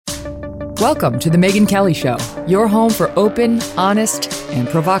Welcome to The Megyn Kelly Show, your home for open, honest, and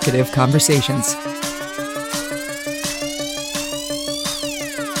provocative conversations.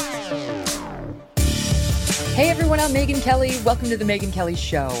 Hey everyone, I'm Megyn Kelly. Welcome to The Megyn Kelly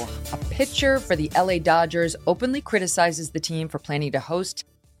Show. A pitcher for the LA Dodgers openly criticizes the team for planning to host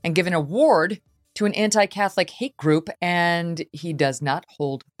and give an award to an anti-Catholic hate group, and he does not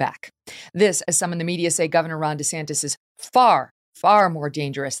hold back. This, as some in the media say, Governor Ron DeSantis is far more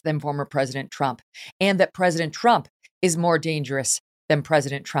dangerous than former President Trump, and that President Trump is more dangerous than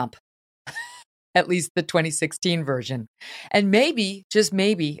President Trump, at least the 2016 version. And maybe, just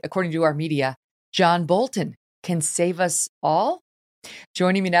maybe, according to our media, John Bolton can save us all.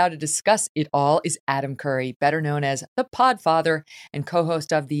 Joining me now to discuss it all is Adam Curry, better known as the Podfather and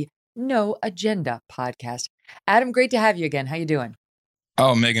co-host of the No Agenda podcast. Adam, great to have you again. How you doing?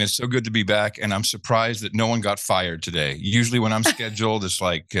 Oh, Megyn, it's so good to be back. And I'm surprised that no one got fired today. Usually when I'm scheduled, it's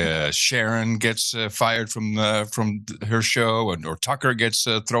like Sharon gets fired from her show, or Tucker gets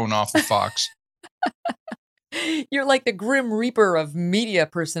thrown off of Fox. You're like the Grim Reaper of media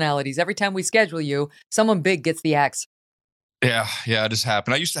personalities. Every time we schedule you, someone big gets the axe. Yeah, it has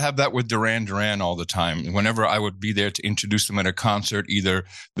happened. I used to have that with Duran Duran all the time. Whenever I would be there to introduce them at a concert, either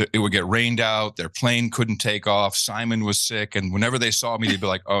it would get rained out, their plane couldn't take off, Simon was sick, and whenever they saw me, they'd be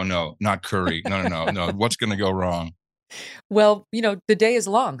like, "Oh no, not Curry! No, what's going to go wrong?" Well, the day is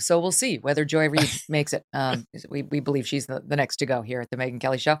long, so we'll see whether Joy Reid makes it. We believe she's the next to go here at the Megyn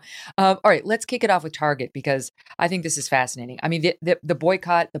Kelly Show. All right, let's kick it off with Target, because I think this is fascinating. I mean, the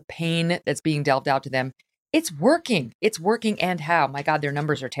boycott, the pain that's being dealt out to them, it's working. It's working, and how? My God, their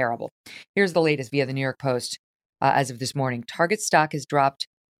numbers are terrible. Here's the latest via the New York Post as of this morning. Target stock has dropped.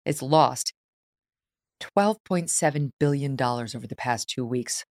 It's lost $12.7 billion over the past 2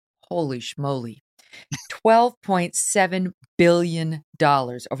 weeks. Holy schmoly. $12.7 billion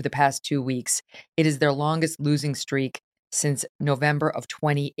over the past 2 weeks. It is their longest losing streak since November of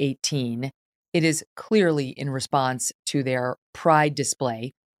 2018. It is clearly in response to their pride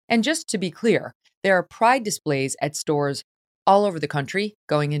display. And just to be clear, there are pride displays at stores all over the country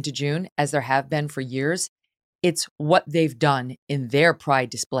going into June, as there have been for years. It's what they've done in their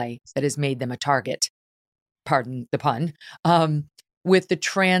pride display that has made them a target, pardon the pun, with the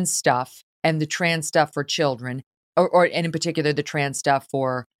trans stuff and the trans stuff for children, and in particular, the trans stuff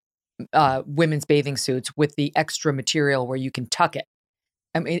for women's bathing suits with the extra material where you can tuck it.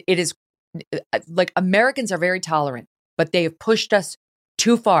 I mean, it is like Americans are very tolerant, but they have pushed us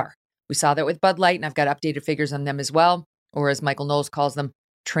too far. We saw that with Bud Light, and I've got updated figures on them as well, or as Michael Knowles calls them,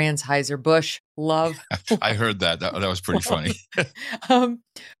 Transheiser-Busch love. I heard that. That was pretty funny.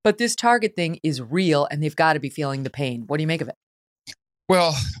 But this Target thing is real, and they've got to be feeling the pain. What do you make of it?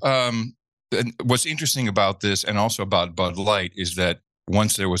 Well, what's interesting about this, and also about Bud Light, is that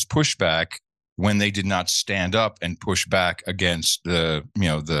once there was pushback, when they did not stand up and push back against the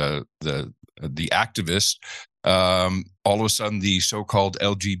activists, all of a sudden the so-called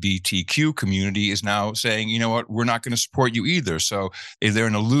LGBTQ community is now saying, you know what, we're not going to support you either. So they're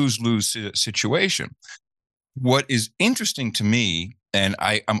in a lose-lose situation. What is interesting to me, and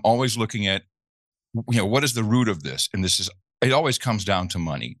I'm always looking at, what is the root of this? And it always comes down to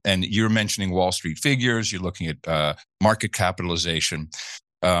money. And you're mentioning Wall Street figures. You're looking at market capitalization.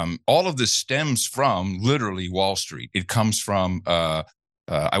 All of this stems from literally Wall Street. It comes from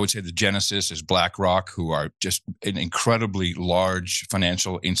I would say the genesis is BlackRock, who are just an incredibly large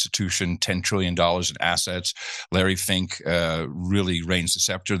financial institution, $10 trillion in assets. Larry Fink really reigns the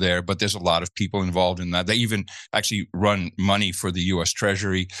scepter there, but there's a lot of people involved in that. They even actually run money for the U.S.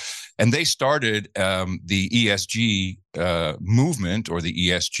 Treasury. And they started the ESG movement, or the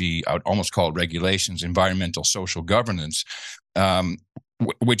ESG, I would almost call it regulations, environmental social governance,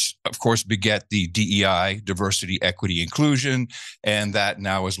 which, of course, beget the DEI, diversity, equity, inclusion. And that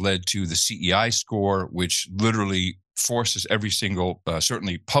now has led to the CEI score, which literally forces every single,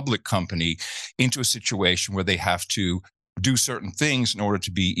 certainly public company, into a situation where they have to do certain things in order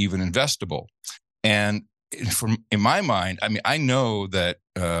to be even investable. And in my mind, I mean, I know that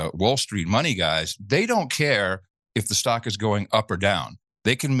Wall Street money guys, they don't care if the stock is going up or down.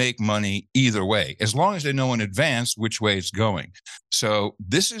 They can make money either way, as long as they know in advance which way it's going. So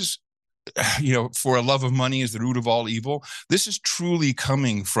this is, for a love of money is the root of all evil. This is truly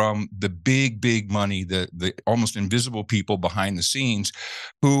coming from the big money, the almost invisible people behind the scenes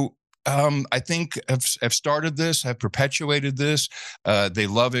who I think have started this, have perpetuated this. They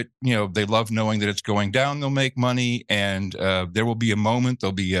love it. They love knowing that it's going down. They'll make money, and there will be a moment.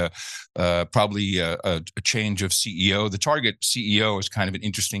 There'll be probably a change of CEO. The Target CEO is kind of an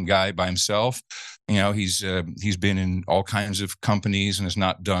interesting guy by himself. He's been in all kinds of companies and has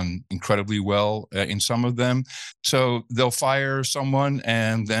not done incredibly well in some of them. So they'll fire someone,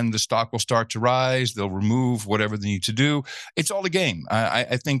 and then the stock will start to rise. They'll remove whatever they need to do. It's all a game.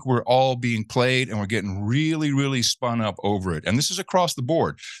 I think we're all being played, and we're getting really, really spun up over it. And this is across the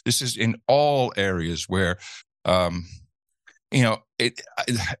board. This is in all areas where, I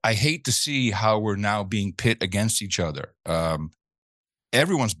hate to see how we're now being pit against each other.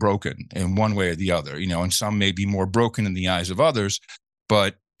 Everyone's broken in one way or the other, and some may be more broken in the eyes of others,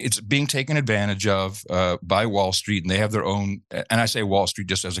 but it's being taken advantage of by Wall Street, and they have their own, and I say Wall Street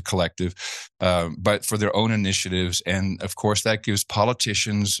just as a collective, but for their own initiatives. And of course, that gives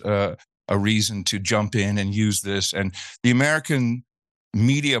politicians a reason to jump in and use this. And the American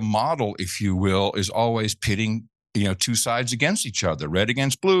media model, if you will, is always pitting two sides against each other, red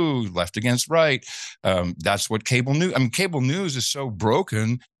against blue, left against right. That's what cable news. Cable news is so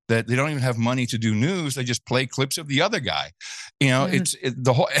broken that they don't even have money to do news. They just play clips of the other guy. It's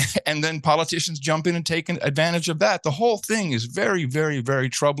the whole, and then politicians jump in and take advantage of that. The whole thing is very, very, very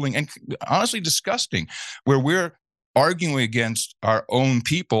troubling and honestly disgusting, where we're arguing against our own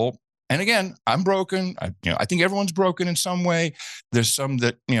people. And again, I'm broken. I think everyone's broken in some way. There's some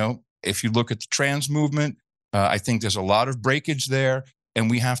that, if you look at the trans movement, I think there's a lot of breakage there, and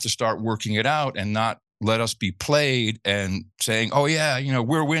we have to start working it out and not let us be played and saying, oh, yeah,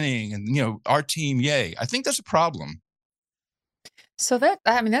 we're winning and, our team, yay. I think that's a problem. So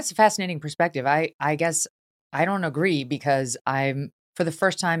that's a fascinating perspective. I guess I don't agree, because for the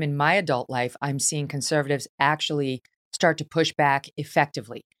first time in my adult life, I'm seeing conservatives actually start to push back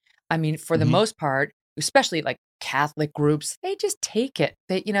effectively. For the most part, especially like Catholic groups, they just take it.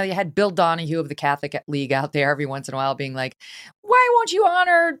 You had Bill Donahue of the Catholic League out there every once in a while being like, why won't you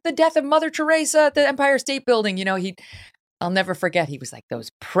honor the death of Mother Teresa at the Empire State Building? I'll never forget. He was like, those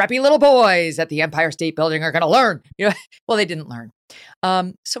preppy little boys at the Empire State Building are going to learn. Well, they didn't learn.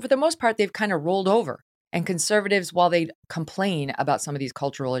 So for the most part, they've kind of rolled over. And conservatives, while they complain about some of these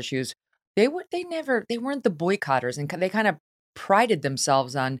cultural issues, they weren't the boycotters, and they kind of prided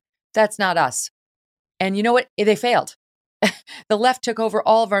themselves on, that's not us. And you know what? They failed. The left took over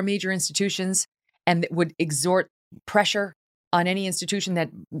all of our major institutions and would exert pressure on any institution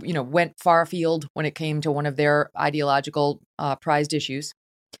that, went far afield when it came to one of their ideological prized issues.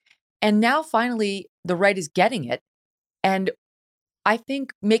 And now finally, the right is getting it. And I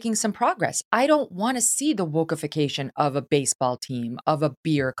think making some progress. I don't want to see the wokeification of a baseball team, of a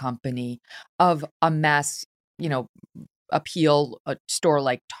beer company, of a mass, appeal store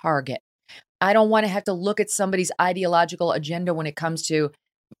like Target. I don't want to have to look at somebody's ideological agenda when it comes to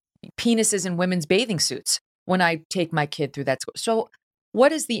penises in women's bathing suits when I take my kid through that school. So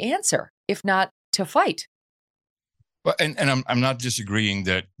what is the answer if not to fight? Well, and I'm not disagreeing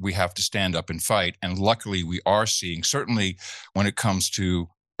that we have to stand up and fight. And luckily, we are seeing, certainly when it comes to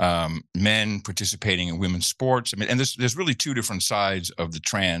men participating in women's sports. And there's really two different sides of the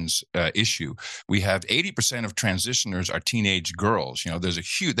trans issue. We have 80% of transitioners are teenage girls.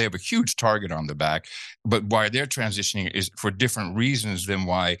 They have a huge target on the back, but why they're transitioning is for different reasons than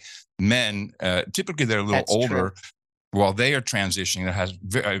why men, typically they're a little That's older. True. While they are transitioning, that has,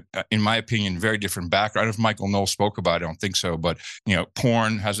 in my opinion, very different background. I don't know if Michael Knoll spoke about it. I don't think so. But,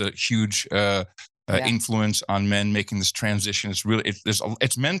 porn has a huge influence on men making this transition. It's really,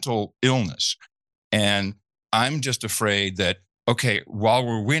 it's mental illness. And I'm just afraid that, okay, while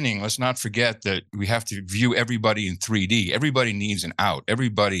we're winning, let's not forget that we have to view everybody in 3D. Everybody needs an out.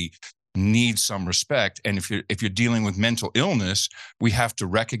 Everybody needs some respect. And if you're dealing with mental illness, we have to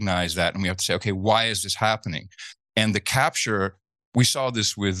recognize that. And we have to say, okay, why is this happening? And the capture, we saw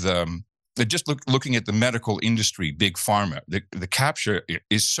this with just looking at the medical industry, big pharma. The capture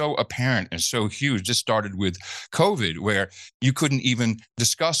is so apparent and so huge. This started with COVID, where you couldn't even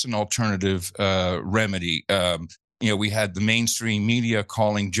discuss an alternative remedy. We had the mainstream media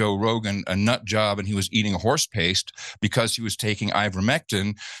calling Joe Rogan a nut job, and he was eating a horse paste because he was taking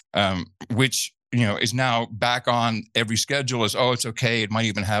ivermectin, which is now back on every schedule as, oh, it's okay. It might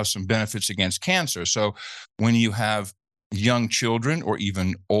even have some benefits against cancer. So when you have young children or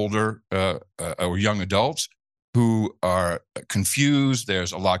even older or young adults who are confused,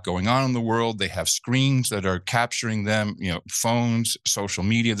 there's a lot going on in the world. They have screens that are capturing them, phones, social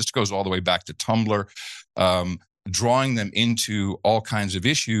media. This goes all the way back to Tumblr, drawing them into all kinds of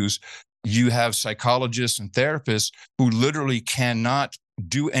issues. You have psychologists and therapists who literally cannot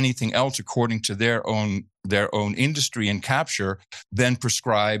do anything else according to their own industry and capture than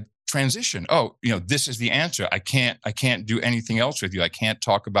prescribe transition. Oh, this is the answer. I can't do anything else with you. I can't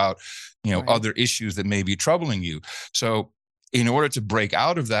talk about, Right. other issues that may be troubling you. So in order to break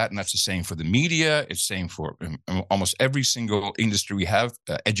out of that, and that's the same for the media, it's the same for almost every single industry we have,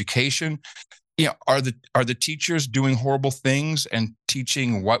 education. Are the teachers doing horrible things and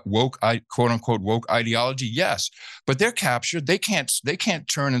teaching what quote unquote woke ideology? Yes, but they're captured. They can't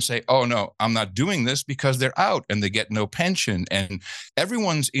turn and say, "Oh no, I'm not doing this," because they're out and they get no pension. And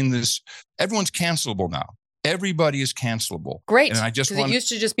everyone's cancelable now. Everybody is cancelable. Great, and I just because it used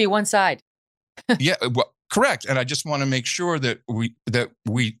to just be one side. Yeah, well, correct. And I just want to make sure that we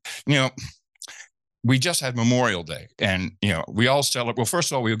just had Memorial Day, and we all celebrate. Well,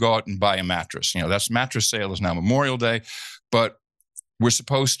 first of all, we go out and buy a mattress. That's mattress sale is now Memorial Day, but we're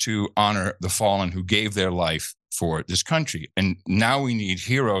supposed to honor the fallen who gave their life for this country. And now we need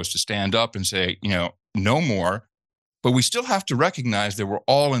heroes to stand up and say, no more. But we still have to recognize that we're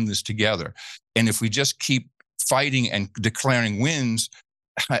all in this together. And if we just keep fighting and declaring wins,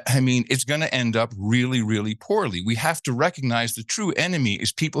 I mean, it's going to end up really, really poorly. We have to recognize the true enemy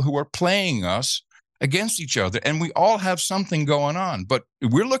is people who are playing us against each other. And we all have something going on. But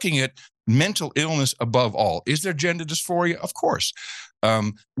we're looking at mental illness above all. Is there gender dysphoria? Of course.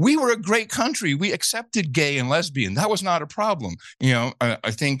 We were a great country. We accepted gay and lesbian. That was not a problem.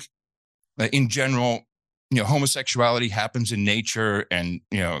 I think in general, homosexuality happens in nature. And,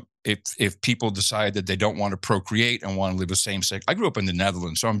 if people decide that they don't want to procreate and want to live with same sex, I grew up in the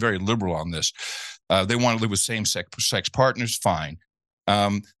Netherlands, so I'm very liberal on this. They want to live with same sex partners, fine.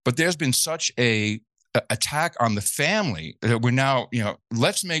 But there's been such a attack on the family that we're now,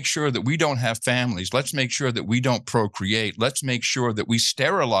 let's make sure that we don't have families. Let's make sure that we don't procreate. Let's make sure that we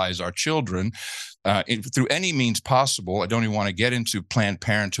sterilize our children through any means possible. I don't even want to get into Planned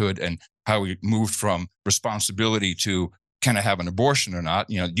Parenthood and how we moved from responsibility to can I have an abortion or not?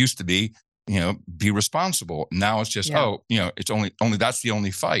 It used to be, be responsible. Now it's just, it's only that's the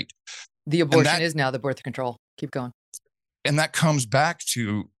only fight. The abortion is now the birth control. Keep going. And that comes back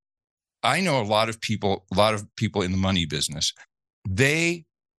to, I know a lot of people in the money business, they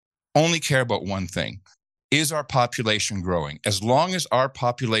only care about one thing. Is our population growing? As long as our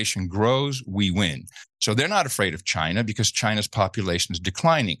population grows, we win. So they're not afraid of China because China's population is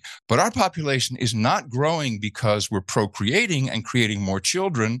declining. But our population is not growing because we're procreating and creating more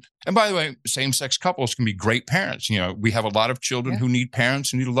children. And by the way, same-sex couples can be great parents. We have a lot of children who need parents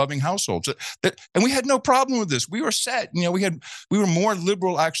who need loving households. And we had no problem with this. We were set. We were more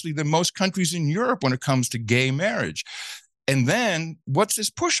liberal actually than most countries in Europe when it comes to gay marriage. And then what's this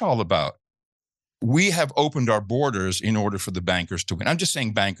push all about? We have opened our borders in order for the bankers to win. I'm just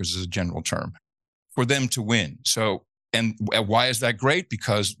saying bankers as a general term, for them to win. So, and why is that great?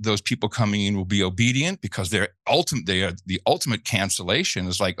 Because those people coming in will be obedient, because they are the ultimate cancellation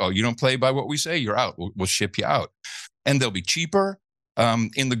is like, oh, you don't play by what we say, you're out. We'll ship you out. And they'll be cheaper.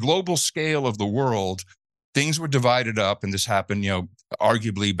 In the global scale of the world, things were divided up, and this happened,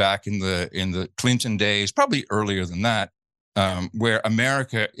 arguably back in the Clinton days, probably earlier than that. Where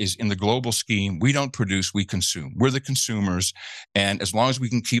America is in the global scheme, we don't produce, we consume. We're the consumers. And as long as we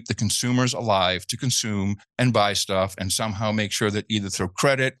can keep the consumers alive to consume and buy stuff and somehow make sure that either through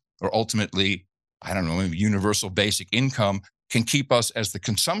credit or ultimately, I don't know, maybe universal basic income can keep us as the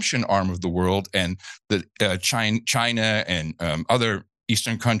consumption arm of the world, and the China and other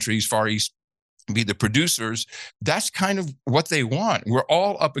Eastern countries, Far East, be the producers, that's kind of what they want. We're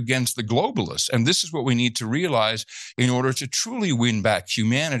all up against the globalists. And this is what we need to realize in order to truly win back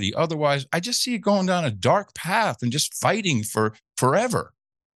humanity. Otherwise, I just see it going down a dark path and just fighting for forever.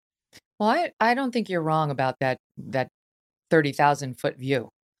 Well, I don't think you're wrong about that 30,000 foot view,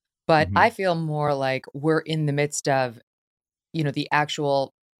 but I feel more like we're in the midst of, the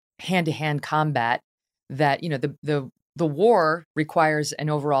actual hand-to-hand combat that, the war requires an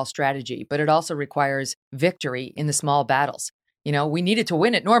overall strategy, but it also requires victory in the small battles. We needed to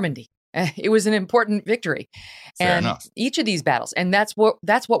win at Normandy. It was an important victory. Fair and enough. Each of these battles, and that's what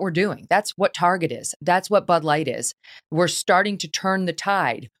we're doing. That's what Target is. That's what Bud Light is. We're starting to turn the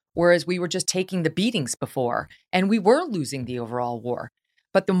tide, whereas we were just taking the beatings before, and we were losing the overall war.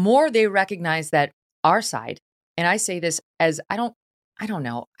 But the more they recognize that our side, and I say this as I don't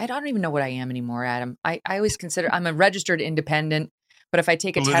know. I don't even know what I am anymore, Adam. I always consider I'm a registered independent, but if I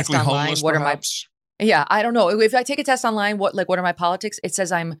take a test online, what perhaps? are my? Yeah, I don't know. If I take a test online, what are my politics? It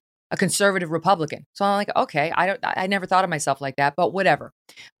says I'm a conservative Republican. So I'm like, okay, I never thought of myself like that, but whatever.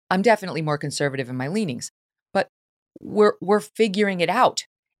 I'm definitely more conservative in my leanings, but we're figuring it out,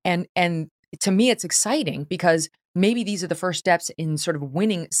 and to me, it's exciting because maybe these are the first steps in sort of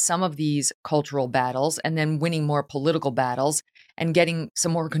winning some of these cultural battles and then winning more political battles and getting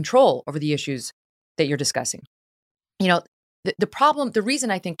some more control over the issues that you're discussing. The problem, the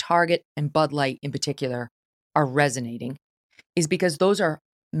reason I think Target and Bud Light in particular are resonating is because those are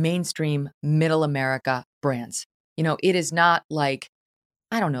mainstream middle America brands. It is not like,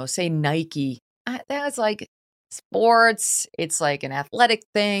 I don't know, say Nike. That's like sports. It's like an athletic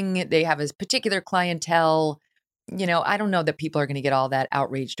thing. They have a particular clientele. I don't know that people are going to get all that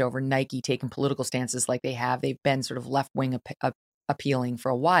outraged over Nike taking political stances like they have. They've been sort of left-wing appealing for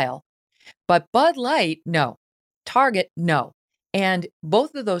a while. But Bud Light, no. Target, no. And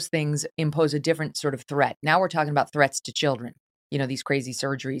both of those things impose a different sort of threat. Now we're talking about threats to children. These crazy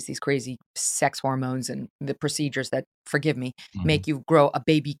surgeries, these crazy sex hormones and the procedures that, forgive me, make you grow a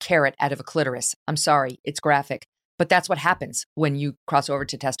baby carrot out of a clitoris. I'm sorry, it's graphic. But that's what happens when you cross over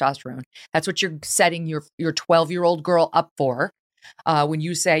to testosterone. That's what you're setting your 12-year-old girl up for. When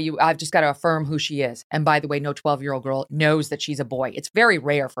you say, I've just got to affirm who she is. And by the way, no 12-year-old girl knows that she's a boy. It's very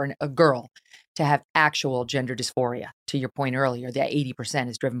rare for a girl to have actual gender dysphoria. To your point earlier, that 80%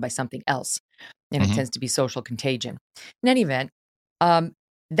 is driven by something else. And it tends to be social contagion. In any event,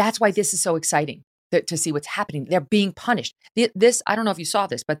 that's why this is so exciting to see what's happening. They're being punished. This, I don't know if you saw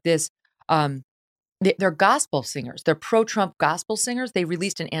this, but they're gospel singers. They're pro-Trump gospel singers. They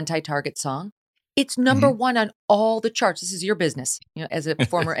released an anti-Target song. It's number one on all the charts. This is your business, as a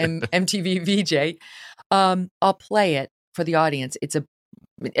former MTV VJ. I'll play it for the audience.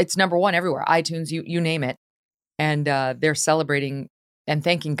 It's number one everywhere. iTunes, you name it. And they're celebrating and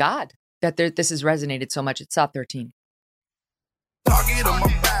thanking God that this has resonated so much. It's SOT 13. Target on my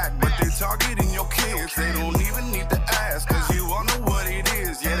back, but they targeting your kids. They don't even need to ask, cause you all know what it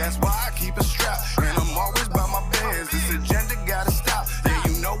is. Yeah, that's why I keep it strapped, and I'm always by my bands. This agenda gotta stop. Yeah,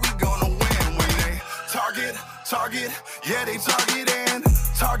 you know we gonna win when they target, yeah, they targeting.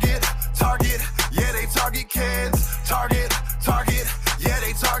 Target, yeah, they target kids. Target, yeah,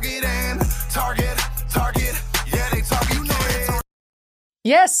 they targeting. Target, yeah, they target kids.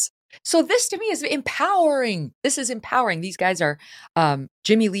 Yes. So this to me is empowering. This is empowering. These guys are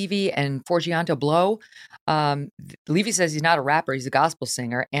Jimmy Levy and Forgiato Blow. Levy says he's not a rapper. He's a gospel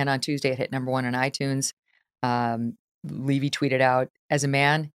singer. And on Tuesday, it hit number one on iTunes. Levy tweeted out, as a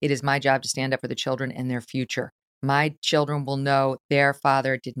man, it is my job to stand up for the children and their future. My children will know their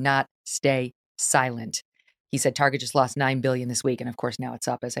father did not stay silent. He said Target just lost $9 billion this week. And of course, now it's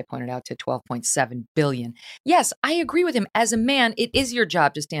up, as I pointed out, to $12.7 billion. Yes, I agree with him. As a man, it is your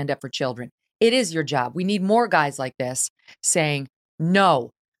job to stand up for children. It is your job. We need more guys like this saying no.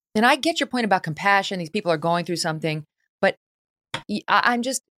 And I get your point about compassion. These people are going through something. But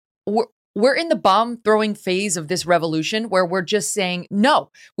we're in the bomb throwing phase of this revolution where we're just saying, no,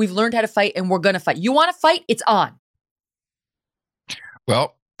 we've learned how to fight and we're going to fight. You want to fight? It's on.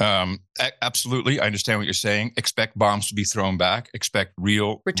 Well, absolutely. I understand what you're saying. Expect bombs to be thrown back. Expect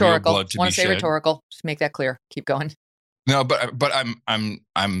real blood to be shed. Want to say rhetorical? Just make that clear. Keep going. No, but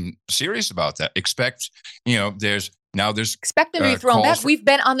I'm serious about that. Expect, there's expect them to be thrown back. We've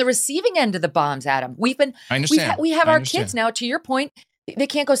been on the receiving end of the bombs, Adam. I understand. We have our kids now. To your point, they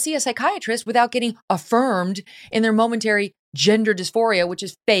can't go see a psychiatrist without getting affirmed in their momentary gender dysphoria, which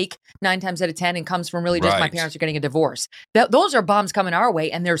is fake 9 times out of 10 and comes from really just my parents are getting a divorce. Those are bombs coming our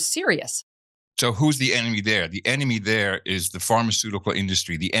way, and they're serious. So who's the enemy there? The enemy there is the pharmaceutical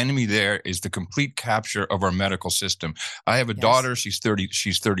industry. The enemy there is the complete capture of our medical system. I have a daughter. She's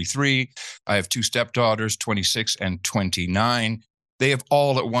 33. I have 2 stepdaughters, 26 and 29. They have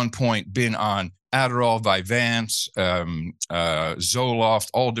all at one point been on Adderall, Vyvanse, Zoloft,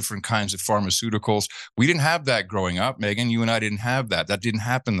 all different kinds of pharmaceuticals. We didn't have that growing up, Megan. You and I didn't have that. That didn't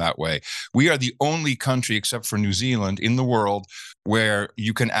happen that way. We are the only country, except for New Zealand, in the world where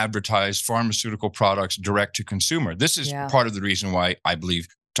you can advertise pharmaceutical products direct to consumer. This is part of the reason why I believe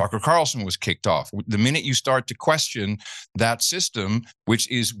Tucker Carlson was kicked off. The minute you start to question that system,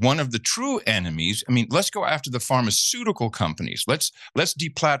 which is one of the true enemies, I mean, let's go after the pharmaceutical companies. Let's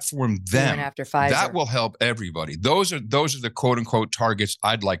deplatform them. After Pfizer. That will help everybody. Those are the quote unquote targets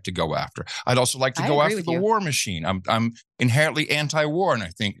I'd like to go after. I'd also like to go after the war machine. I'm inherently anti-war, and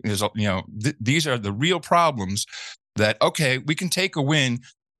I think these are the real problems. That we can take a win.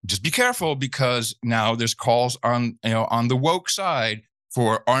 Just be careful, because now there's calls on the woke side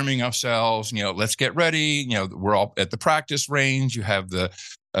for arming ourselves. Let's get ready. We're all at the practice range. You have the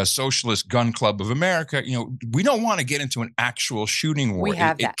Socialist Gun Club of America. We don't want to get into an actual shooting war. We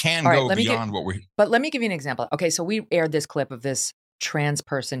have that. It can go beyond what we. But let me give you an example. Okay, so we aired this clip of this trans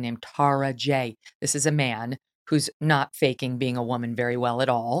person named Tara J. This is a man who's not faking being a woman very well at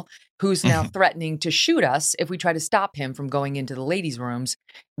all, who's now threatening to shoot us if we try to stop him from going into the ladies' rooms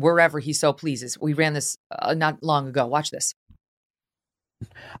wherever he so pleases. We ran this not long ago. Watch this.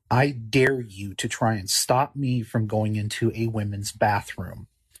 I dare you to try and stop me from going into a women's bathroom.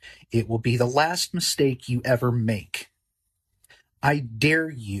 It will be the last mistake you ever make. I dare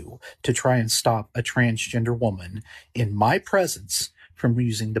you to try and stop a transgender woman in my presence from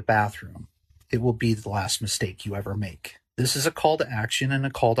using the bathroom. It will be the last mistake you ever make. This is a call to action and a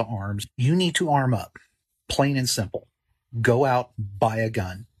call to arms. You need to arm up. Plain and simple. Go out, buy a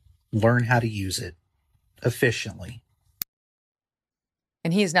gun. Learn how to use it efficiently.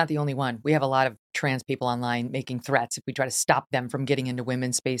 And he is not the only one. We have a lot of trans people online making threats if we try to stop them from getting into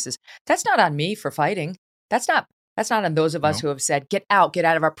women's spaces. That's not on me for fighting. That's not on those of us who have said, get out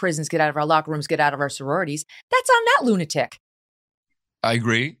of our prisons, get out of our locker rooms, get out of our sororities. That's on that lunatic. I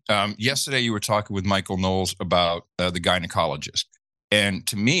agree. Yesterday, you were talking with Michael Knowles about the gynecologist. And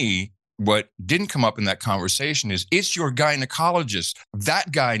to me, what didn't come up in that conversation is it's your gynecologist.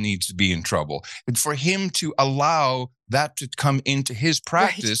 That guy needs to be in trouble. And for him to allow that to come into his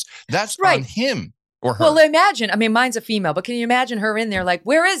practice, that's on him or her. Well, imagine, I mean, mine's a female, but can you imagine her in there like,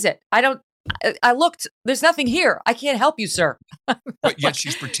 where is it? I looked, there's nothing here. I can't help you, sir. But yet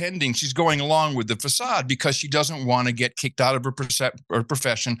she's pretending she's going along with the facade because she doesn't want to get kicked out of her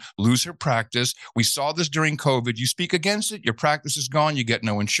profession, lose her practice. We saw this during COVID. You speak against it, your practice is gone. You get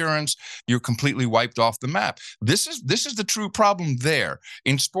no insurance. You're completely wiped off the map. This is the true problem there.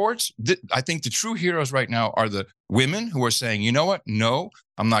 In sports, I think the true heroes right now are the women who are saying, you know what? No,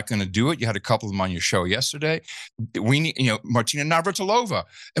 I'm not going to do it. You had a couple of them on your show yesterday. We need, Martina Navratilova.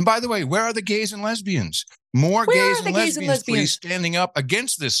 And by the way, where are the gays and lesbians? More gays and lesbians, please, standing up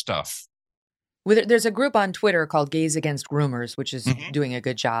against this stuff. There's a group on Twitter called Gays Against Groomers, which is doing a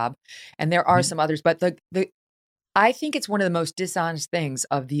good job. And there are some others. But I think it's one of the most dishonest things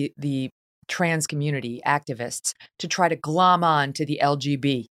of the trans community activists to try to glom on to the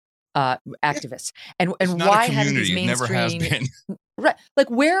LGB activists. And why haven't these mainstream... Never has been. Right. Like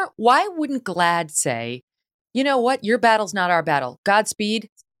why wouldn't GLAAD say, you know what, your battle's not our battle. Godspeed.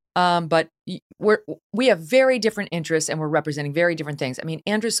 But we have very different interests and we're representing very different things. I mean,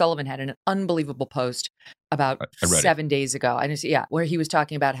 Andrew Sullivan had an unbelievable post about 7 days ago. Where he was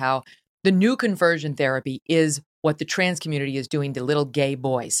talking about how the new conversion therapy is what the trans community is doing to little gay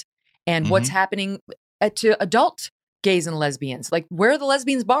boys and what's happening to adult gays and lesbians. Like, where are the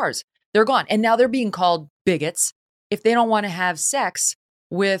lesbians bars? They're gone. And now they're being called bigots if they don't want to have sex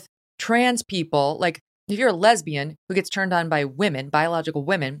with trans people. Like, if you're a lesbian who gets turned on by women, biological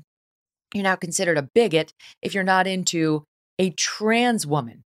women, you're now considered a bigot if you're not into a trans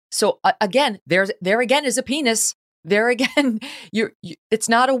woman. So again, there again is a penis. There again, it's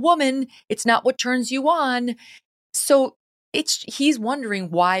not a woman. It's not what turns you on. So he's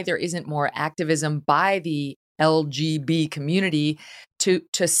wondering why there isn't more activism by the LGB community to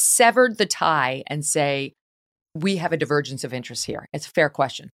sever the tie and say, we have a divergence of interest here. It's a fair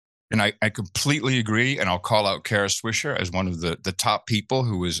question. And I completely agree. And I'll call out Kara Swisher as one of the top people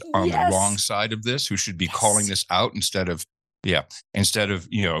who is on the wrong side of this, who should be calling this out instead of,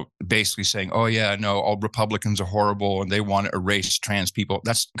 basically saying, oh, yeah, no, all Republicans are horrible and they want to erase trans people.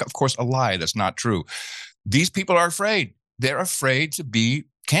 That's, of course, a lie. That's not true. These people are afraid. They're afraid to be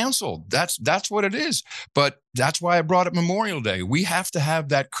canceled. That's what it is. But that's why I brought up Memorial Day. We have to have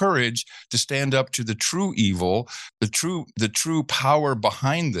that courage to stand up to the true evil, the true power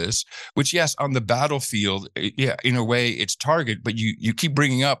behind this, which, yes, on the battlefield, in a way it's Target, but you keep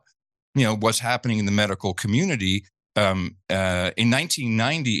bringing up, what's happening in the medical community. In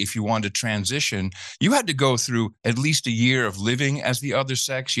 1990, if you wanted to transition, you had to go through at least a year of living as the other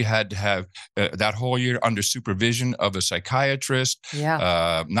sex. You had to have that whole year under supervision of a psychiatrist,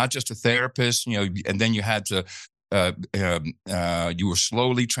 not just a therapist, and then you had to, you were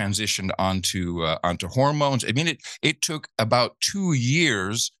slowly transitioned onto hormones. I mean, it took about 2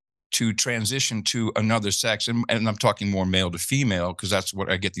 years to transition to another sex. And I'm talking more male to female because that's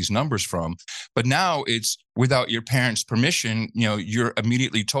what I get these numbers from. But now it's without your parents' permission, you're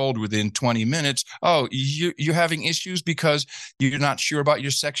immediately told within 20 minutes, oh, you're having issues because you're not sure about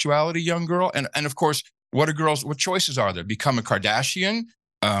your sexuality, young girl. And of course, what choices are there? Become a Kardashian?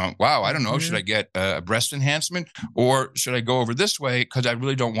 Wow, I don't know. Should I get a breast enhancement or should I go over this way because I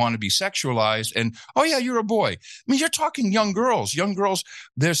really don't want to be sexualized? And, oh, yeah, you're a boy. I mean, you're talking young girls. Young girls,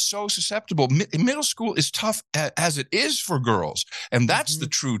 they're so susceptible. Middle school is tough as it is for girls. And that's the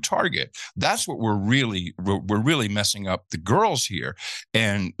true target. That's what we're really messing up the girls here.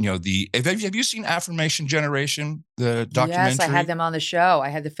 And, have you seen Affirmation Generation, the documentary? Yes, I had them on the show. I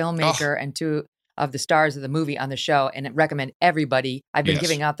had the filmmaker and two of the stars of the movie on the show, and I recommend everybody. I've been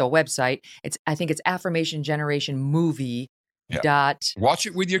giving out the website. I think it's Affirmation Generation Movie. Watch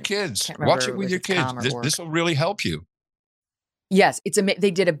it with your kids. Watch it with your kids. This will really help you. Yes,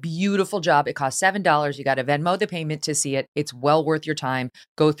 they did a beautiful job. It cost $7. You got to Venmo the payment to see it. It's well worth your time.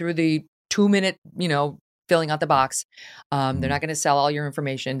 Go through the 2-minute, filling out the box. They're not going to sell all your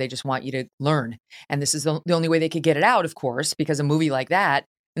information. They just want you to learn. And this is the only way they could get it out, of course, because a movie like that,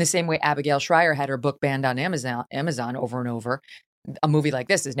 in the same way Abigail Schreier had her book banned on Amazon over and over, a movie like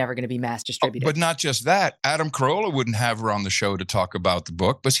this is never going to be mass distributed. But not just that. Adam Carolla wouldn't have her on the show to talk about the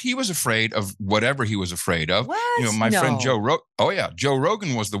book, but he was afraid of whatever he was afraid of. What? My friend Joe Joe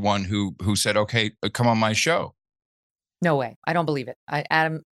Rogan was the one who said, "Okay, come on my show." No way. I don't believe it.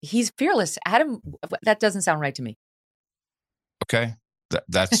 Adam, he's fearless. Adam, that doesn't sound right to me. Okay,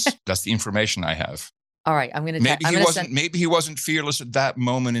 that's the information I have. All right, I'm going to Maybe he wasn't fearless at that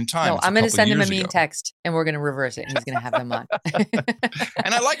moment in time. No, I'm going to send him a mean text, and we're going to reverse it, and he's going to have them on.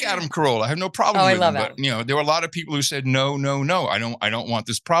 And I like Adam Carolla. I have no problem with him. But there were a lot of people who said, no. I don't want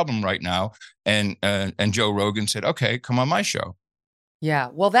this problem right now. And Joe Rogan said, okay, come on my show. Yeah,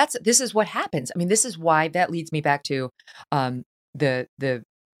 well, this is what happens. I mean, this is why that leads me back to the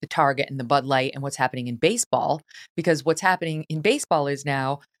Target and the Bud Light and what's happening in baseball, because what's happening in baseball is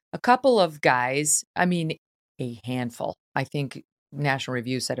now a couple of guys, I mean, a handful. I think National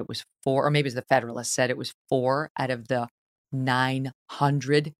Review said it was 4, or maybe it was the Federalist said it was 4 out of the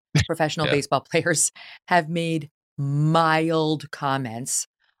 900 professional baseball players have made mild comments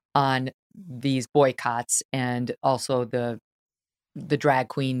on these boycotts and also the drag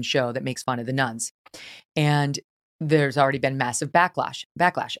queen show that makes fun of the nuns. And there's already been massive backlash.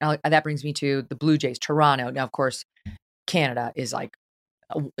 And that brings me to the Blue Jays, Toronto. Now, of course, Canada is like,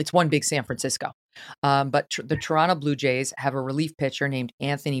 it's one big San Francisco. But the Toronto Blue Jays have a relief pitcher named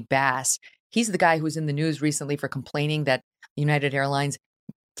Anthony Bass. He's the guy who was in the news recently for complaining that United Airlines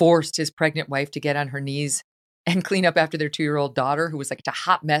forced his pregnant wife to get on her knees and clean up after their 2-year-old daughter, who was like a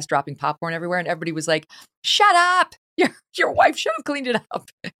hot mess, dropping popcorn everywhere. And everybody was like, shut up. Your wife should have cleaned it up.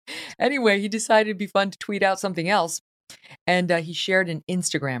 Anyway, he decided it'd be fun to tweet out something else. And he shared an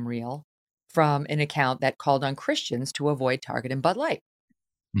Instagram reel from an account that called on Christians to avoid Target and Bud Light.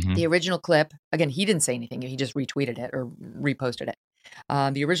 Mm-hmm. The original clip, again, he didn't say anything. He just retweeted it or reposted it.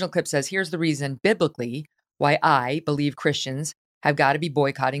 The original clip says, here's the reason biblically why I believe Christians have got to be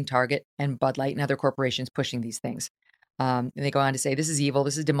boycotting Target and Bud Light and other corporations pushing these things. And they go on to say, this is evil.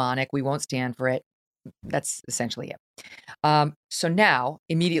 This is demonic. We won't stand for it. That's essentially it. So now,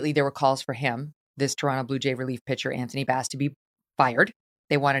 immediately, there were calls for him, this Toronto Blue Jay relief pitcher, Anthony Bass, to be fired.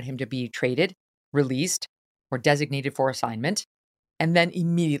 They wanted him to be traded, released, or designated for assignment. And then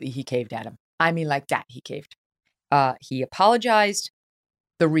immediately he caved at him. I mean, like that, he caved. He apologized.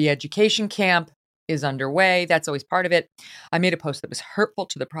 The re-education camp is underway. That's always part of it. I made a post that was hurtful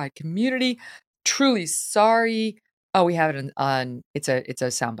to the Pride community. Truly sorry. Oh, we have it on it's a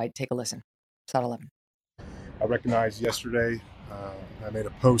soundbite. Take a listen. It's at 11. I recognized yesterday, I made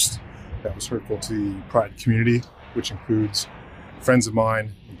a post that was hurtful to the Pride community, which includes friends of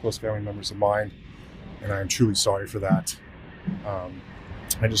mine and close family members of mine. And I am truly sorry for that.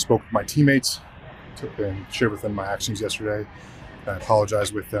 I just spoke with my teammates and shared with them my actions yesterday. I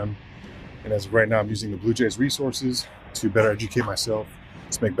apologized with them. And as of right now, I'm using the Blue Jays resources to better educate myself,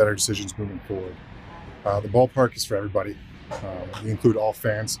 to make better decisions moving forward. The ballpark is for everybody. We include all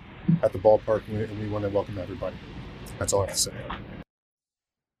fans at the ballpark, and we want to welcome everybody. That's all I have to say.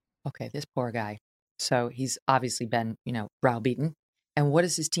 Okay, this poor guy. So he's obviously been, browbeaten. And what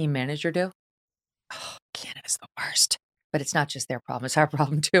does his team manager do? Oh, Canada's the worst. But it's not just their problem. It's our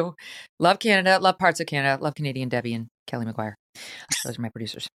problem, too. Love Canada. Love parts of Canada. Love Canadian Debbie and Kelly McGuire. Those are my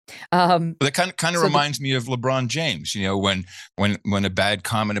producers. That kind of reminds me of LeBron James. When a bad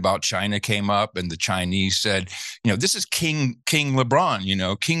comment about China came up, and the Chinese said, this is King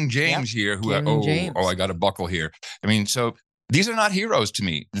LeBron. King James here. James. I got a buckle here. I mean, so these are not heroes to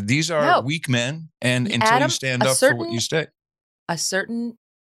me. These are weak men. And until you stand up for what you say, a certain,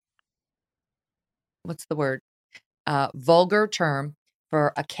 what's the word? Vulgar term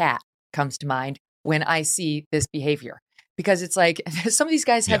for a cat comes to mind when I see this behavior, because it's like some of these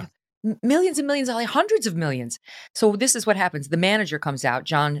guys have millions and millions, hundreds of millions. So this is what happens. The manager comes out,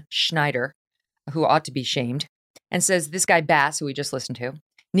 John Schneider, who ought to be shamed, and says this guy Bass, who we just listened to,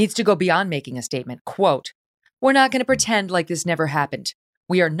 needs to go beyond making a statement. Quote, "We're not going to pretend like this never happened.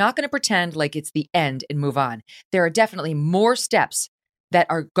 We are not going to pretend like it's the end and move on. There are definitely more steps that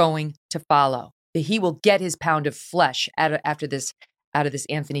are going to follow. He will get his pound of flesh out of this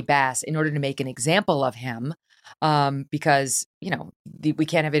Anthony Bass in order to make an example of him, because we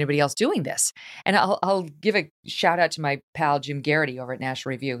can't have anybody else doing this." And I'll give a shout out to my pal Jim Garrity over at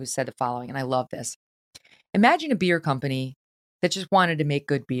National Review, who said the following, and I love this: imagine a beer company that just wanted to make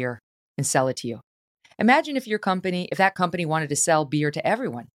good beer and sell it to you. Imagine if that company wanted to sell beer to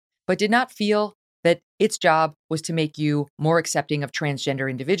everyone, but did not feel that its job was to make you more accepting of transgender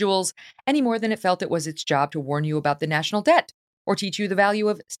individuals any more than it felt it was its job to warn you about the national debt, or teach you the value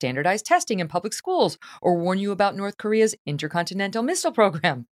of standardized testing in public schools, or warn you about North Korea's intercontinental missile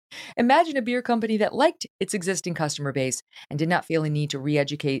program. Imagine a beer company that liked its existing customer base and did not feel a need to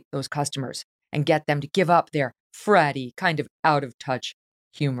re-educate those customers and get them to give up their fratty, kind of out-of-touch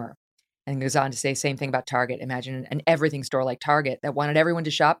humor. And goes on to say same thing about Target. Imagine an everything store like Target that wanted everyone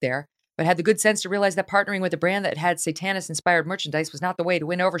to shop there, but had the good sense to realize that partnering with a brand that had Satanist-inspired merchandise was not the way to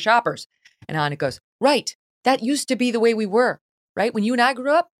win over shoppers. And on it goes. Right. That used to be the way we were, right? When you and I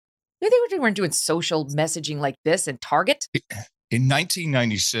grew up, they weren't doing social messaging like this in Target. In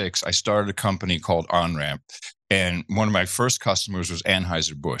 1996, I started a company called OnRamp, and one of my first customers was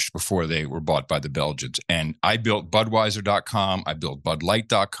Anheuser-Busch before they were bought by the Belgians. And I built Budweiser.com, I built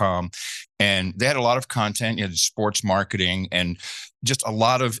BudLight.com, and they had a lot of content, sports marketing, and just a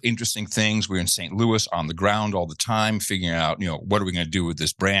lot of interesting things. We were in St. Louis on the ground all the time, figuring out, what are we going to do with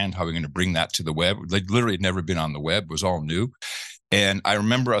this brand? How are we going to bring that to the web? They literally had never been on the web. It was all new. And I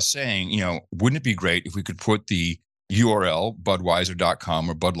remember us saying, wouldn't it be great if we could put the URL Budweiser.com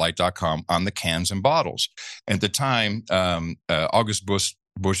or BudLight.com on the cans and bottles? And at the time, August Bush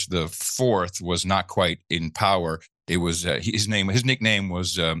the Fourth was not quite in power. It was his nickname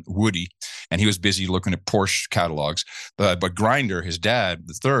was Woody, and he was busy looking at Porsche catalogs. But Grinder, his dad,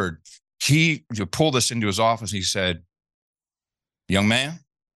 the third, he pulled us into his office and he said, "Young man,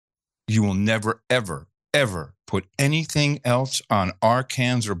 you will never, ever, ever put anything else on our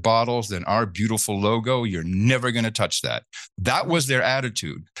cans or bottles than our beautiful logo. You're never going to touch that." That was their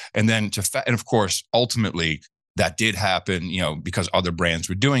attitude. And then and of course, ultimately that did happen, because other brands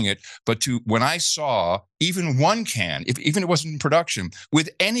were doing it. But when I saw even one can, even it wasn't in production, with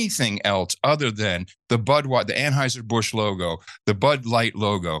anything else other than the Anheuser-Busch logo, the Bud Light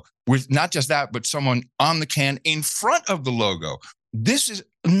logo, with not just that, but someone on the can in front of the logo. This is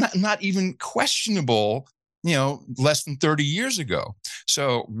not even questionable, less than 30 years ago.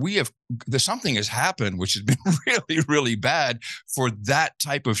 So something has happened, which has been really, really bad for that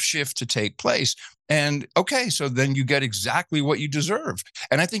type of shift to take place. And okay, so then you get exactly what you deserve.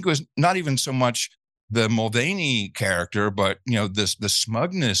 And I think it was not even so much the Mulvaney character, but the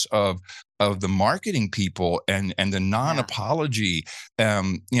smugness of the marketing people and the non-apology.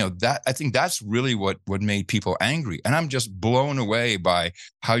 That I think that's really what made people angry. And I'm just blown away by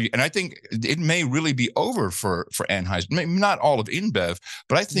and I think it may really be over for Anheuser, maybe not all of InBev,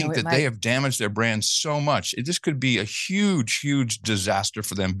 but I think that they have damaged their brand so much. This could be a huge, huge disaster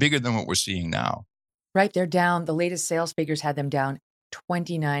for them, bigger than what we're seeing now. Right, they're down. The latest sales figures had them down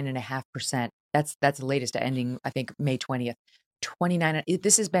 29.5%. That's the latest, ending, I think, May 20th. 29.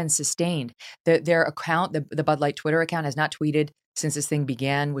 This has been sustained. Their account, the Bud Light Twitter account, has not tweeted since this thing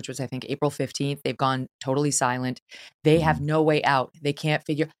began, which was, I think, April 15th. They've gone totally silent. They have no way out. They can't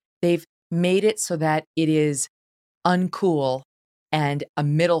they've made it so that it is uncool and a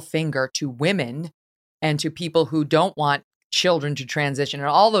middle finger to women and to people who don't want children to transition and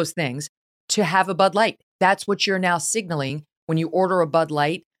all those things to have a Bud Light. That's what you're now signaling when you order a Bud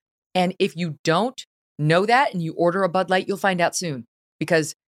Light. And if you don't know that and you order a Bud Light, you'll find out soon,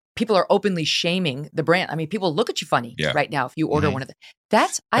 because people are openly shaming the brand. I mean, people look at you funny right now if you order one of them.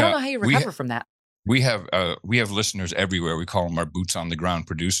 I don't know how you recover from that. We have listeners everywhere. We call them our boots on the ground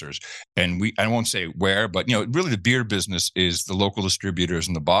producers. And I won't say where, but really the beer business is the local distributors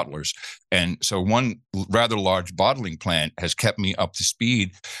and the bottlers. And so one rather large bottling plant has kept me up to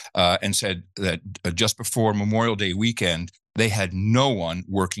speed and said that just before Memorial Day weekend, they had no one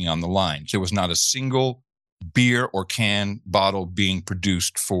working on the line. There was not a single beer or can bottle being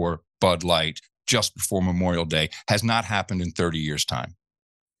produced for Bud Light just before Memorial Day. Has not happened in 30 years' time.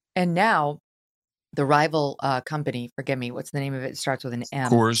 And now the rival company, forgive me, what's the name of it? It starts with an M.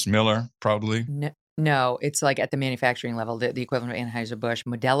 Coors, Miller, probably. No, it's like at the manufacturing level, the equivalent of Anheuser-Busch.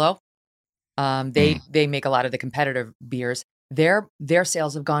 Modelo. They make a lot of the competitive beers. Their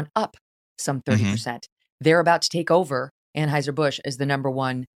sales have gone up some 30%. They're about to take over Anheuser-Busch as the number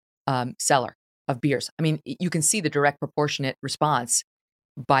one seller of beers. I mean, you can see the direct proportionate response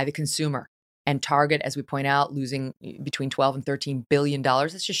by the consumer. And Target, as we point out, losing between $12 and $13 billion.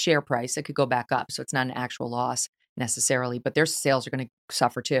 That's just share price. It could go back up. So it's not an actual loss necessarily, but their sales are going to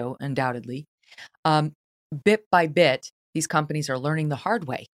suffer too, undoubtedly. Bit by bit, these companies are learning the hard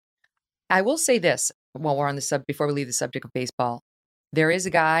way. I will say this while we're on the before we leave the subject of baseball. There is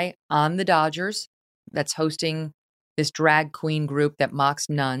a guy on the Dodgers that's hosting this drag queen group that mocks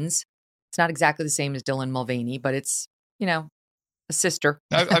nuns. It's not exactly the same as Dylan Mulvaney, but it's, a sister.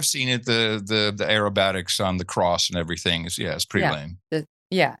 I've seen it. The aerobatics on the cross and everything is, it's pretty lame.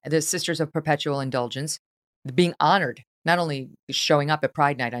 Yeah, the Sisters of Perpetual Indulgence being honored, not only showing up at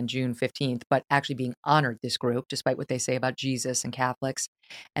Pride Night on June 15th, but actually being honored, this group, despite what they say about Jesus and Catholics.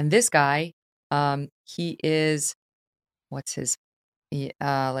 And this guy, he is, what's his,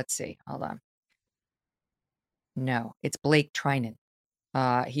 let's see, hold on. No, it's Blake Trinan.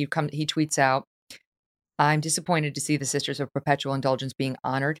 He tweets out, I'm disappointed to see the Sisters of Perpetual Indulgence being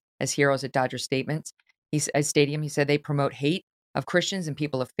honored as heroes at Dodger Stadium. He said they promote hate of Christians and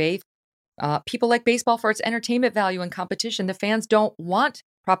people of faith. People like baseball for its entertainment value and competition. The fans don't want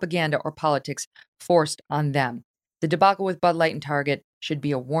propaganda or politics forced on them. The debacle with Bud Light and Target should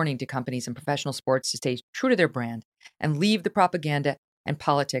be a warning to companies and professional sports to stay true to their brand and leave the propaganda and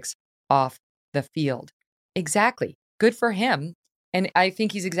politics off the field. Exactly. Good for him. And I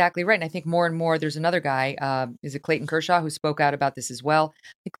think he's exactly right. And I think more and more, there's another guy, is it Clayton Kershaw, who spoke out about this as well.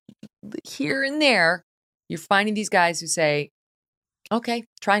 Like, here and there, you're finding these guys who say, okay,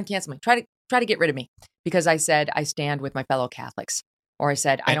 try and cancel me. Try to get rid of me because I said I stand with my fellow Catholics, or I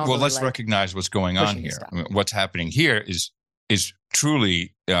said I don't. Well, really let's recognize what's going on here. I mean, what's happening here is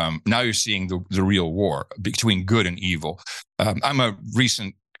truly now you're seeing the real war between good and evil. I'm a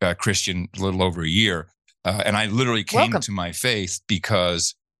recent Christian, a little over a year, and I literally came to my faith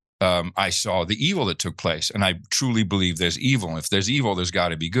because I saw the evil that took place, and I truly believe there's evil. And if there's evil, there's got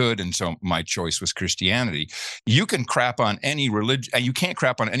to be good. And so my choice was Christianity. You can crap on any religion, and you can't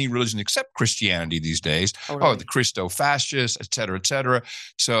crap on any religion except Christianity these days. Totally. Oh, the Christo-fascists, et cetera, et cetera.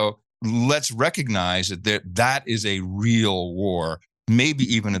 So let's recognize that is a real war, maybe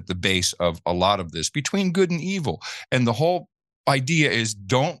even at the base of a lot of this, between good and evil. And the whole idea is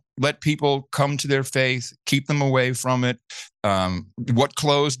don't let people come to their faith, keep them away from it. What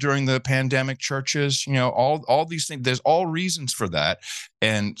closed during the pandemic? Churches, all these things, there's all reasons for that.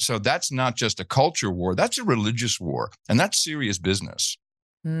 And so that's not just a culture war, that's a religious war, and that's serious business.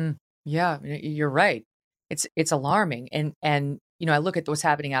 Yeah, you're right. It's alarming. And I look at what's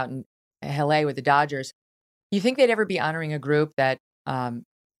happening out in LA with the Dodgers. You think they'd ever be honoring a group that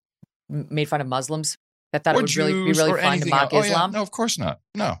made fun of Muslims? That thought it would really be really fun to mock Islam? Yeah. No, of course not.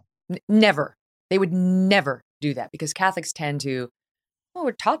 No. Never. They would never do that because Catholics tend to,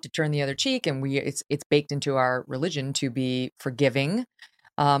 we're taught to turn the other cheek, and it's baked into our religion to be forgiving.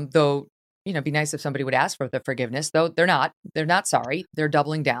 Though, it'd be nice if somebody would ask for the forgiveness, though they're not. They're not sorry. They're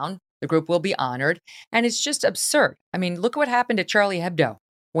doubling down. The group will be honored. And it's just absurd. I mean, look at what happened at Charlie Hebdo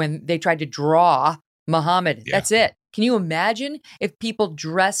when they tried to draw Muhammad. Yeah. That's it. Can you imagine if people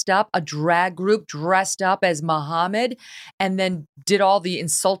dressed up, a drag group dressed up as Muhammad, and then did all the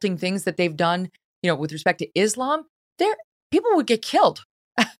insulting things that they've done, with respect to Islam? People would get killed.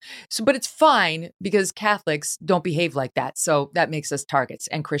 But it's fine because Catholics don't behave like that. So that makes us targets,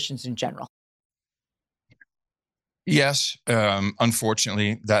 and Christians in general. Yes,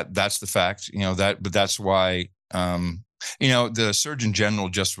 unfortunately, that's the fact. But that's why. The Surgeon General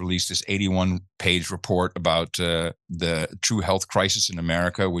just released this 81-page report about the true health crisis in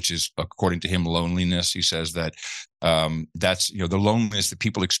America, which is, according to him, loneliness. He says that that's, the loneliness that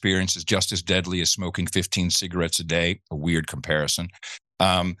people experience is just as deadly as smoking 15 cigarettes a day. A weird comparison.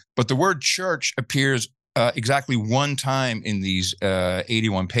 But the word church appears exactly one time in these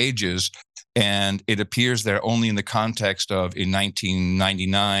 81 pages. And it appears there only in the context of, in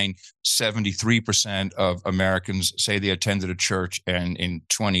 1999, 73% of Americans say they attended a church, and in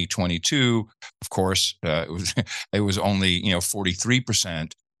 2022, of course, it was only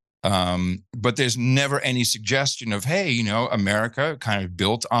 43%. But there's never any suggestion of, hey, America kind of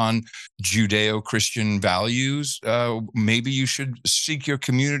built on Judeo-Christian values. Maybe you should seek your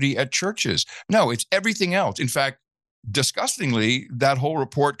community at churches. No, it's everything else. In fact, disgustingly, that whole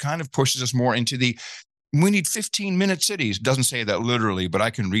report kind of pushes us more into we need 15-minute cities. Doesn't say that literally, but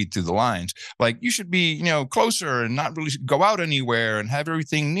I can read through the lines. Like, you should be, closer and not really go out anywhere and have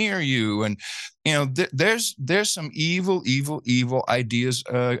everything near you. And, there's some evil ideas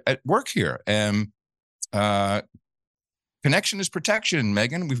at work here. And connection is protection,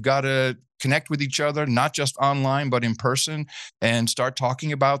 Megan. We've got to connect with each other, not just online, but in person, and start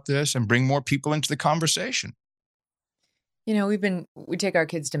talking about this and bring more people into the conversation. We take our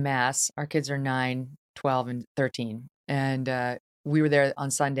kids to mass. Our kids are 9, 12, and 13. And we were there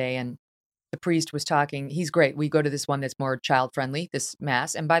on Sunday, and the priest was talking. He's great. We go to this one that's more child friendly, this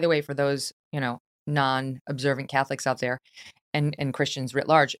mass. And by the way, for those, non-observant Catholics out there and Christians writ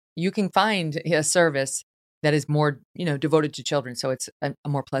large, you can find a service that is more, devoted to children. So it's a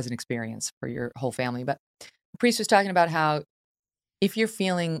more pleasant experience for your whole family. But the priest was talking about how if you're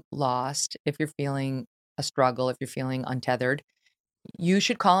feeling lost, if you're feeling a struggle, if you're feeling untethered, you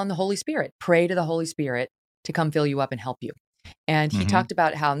should call on the Holy Spirit. Pray to the Holy Spirit to come fill you up and help you. And he talked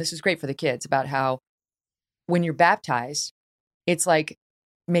about how, and this is great for the kids, about how when you're baptized, it's like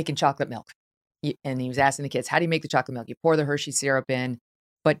making chocolate milk. And he was asking the kids, how do you make the chocolate milk? You pour the Hershey syrup in,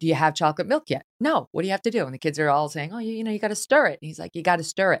 but do you have chocolate milk yet? No. What do you have to do? And the kids are all saying, oh, you got to stir it. And he's like, you got to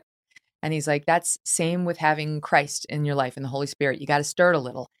stir it. And he's like, that's same with having Christ in your life and the Holy Spirit. You got to stir it a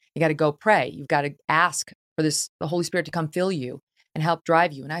little. You got to go pray. You've got to ask for the Holy Spirit to come fill you and help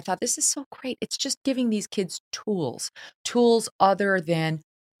drive you. And I thought, this is so great. It's just giving these kids tools other than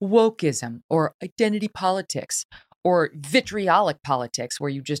wokeism or identity politics or vitriolic politics, where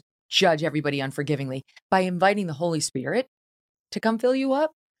you just judge everybody unforgivingly, by inviting the Holy Spirit to come fill you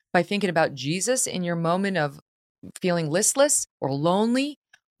up, by thinking about Jesus in your moment of feeling listless or lonely.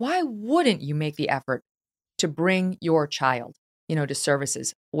 Why wouldn't you make the effort to bring your child, to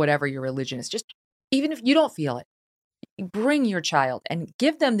services, whatever your religion is? Just even if you don't feel it, bring your child and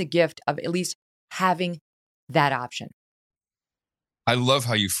give them the gift of at least having that option. I love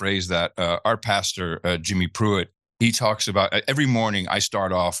how you phrase that. Our pastor, Jimmy Pruitt, he talks about every morning I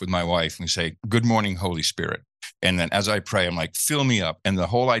start off with my wife and we say, good morning, Holy Spirit. And then as I pray, I'm like, fill me up. And the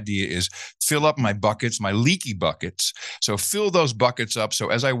whole idea is fill up my buckets, my leaky buckets. So fill those buckets up. So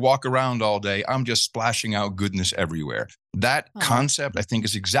as I walk around all day, I'm just splashing out goodness everywhere. That concept, I think,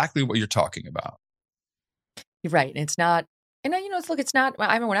 is exactly what you're talking about. You're right. And it's not, and it's not,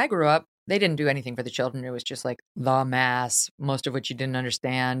 I mean, when I grew up, they didn't do anything for the children. It was just like the mass, most of which you didn't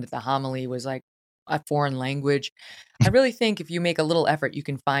understand. The homily was like a foreign language. I really think if you make a little effort, you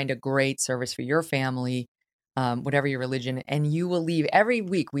can find a great service for your family, whatever your religion, and you will leave. Every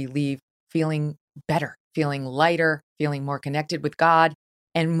week we leave feeling better, feeling lighter, feeling more connected with God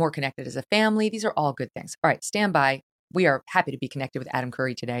and more connected as a family. These are all good things. All right, stand by. We are happy to be connected with Adam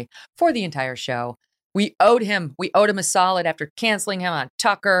Curry today for the entire show. We owed him a solid after canceling him on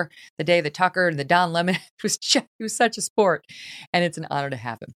Tucker, the day that Tucker and the Don Lemon, he was such a sport. And it's an honor to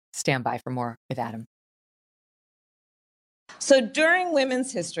have him. Stand by for more with Adam. So during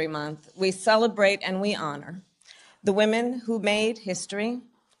Women's History Month, we celebrate and we honor the women who made history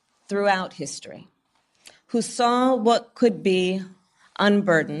throughout history, who saw what could be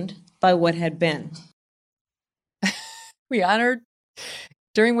unburdened by what had been. We honored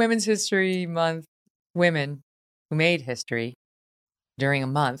during Women's History Month women who made history during a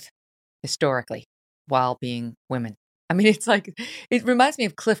month historically while being women. I mean, it's like, it reminds me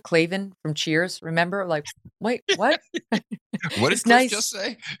of Cliff Clavin from Cheers. Remember? Like, wait, what? What did Cliff just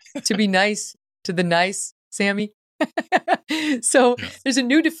say? To be nice to the nice, Sammy. So there's a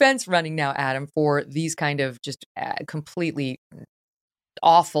new defense running now, Adam, for these kind of just completely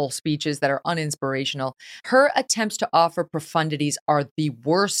awful speeches that are uninspirational. Her attempts to offer profundities are the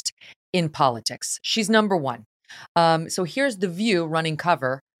worst in politics. She's number one. So here's The View running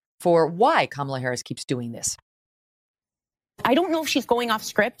cover for why Kamala Harris keeps doing this. I don't know if she's going off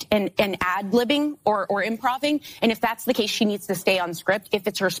script and ad-libbing or improving. And if that's the case, she needs to stay on script. If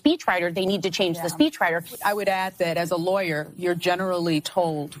it's her speechwriter, they need to change the speechwriter. I would add that as a lawyer, you're generally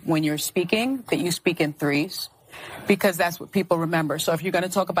told when you're speaking that you speak in threes, because that's what people remember. So if you're going to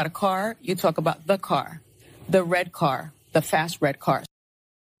talk about a car, you talk about the car, the red car, the fast red car.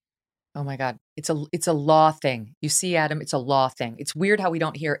 Oh my God. It's a law thing. You see, Adam, it's a law thing. It's weird how we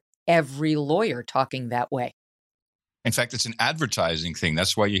don't hear every lawyer talking that way. In fact, it's an advertising thing.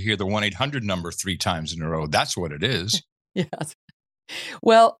 That's why you hear the 1-800 number 3 times in a row. That's what it is. Yes.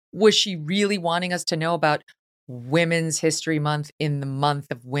 Well, was she really wanting us to know about Women's History Month in the month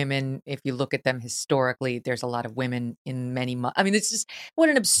of women? If you look at them historically, there's a lot of women in many months. I mean, it's just, what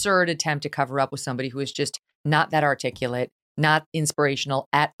an absurd attempt to cover up with somebody who is just not that articulate, not inspirational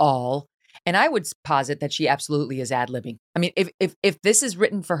at all. And I would posit that she absolutely is ad-libbing. I mean, if this is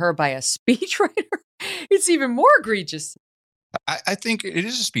written for her by a speechwriter, it's even more egregious. I think it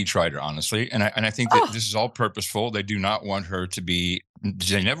is a speechwriter, honestly. And I think that this is all purposeful. They do not want her to be,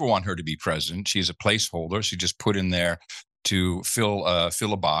 they never want her to be president. She's a placeholder. She just put in there to fill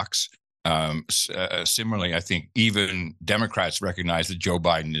a box. Similarly, I think even Democrats recognize that Joe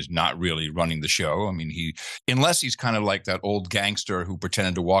Biden is not really running the show. I mean, unless he's kind of like that old gangster who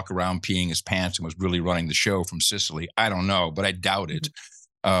pretended to walk around peeing his pants and was really running the show from Sicily. I don't know, but I doubt it.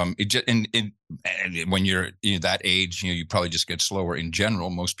 It just, and when you're that age, you probably just get slower in general.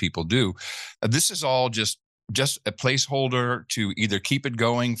 Most people do. This is all just a placeholder to either keep it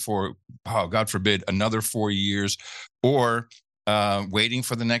going for, God forbid, another 4 years, or waiting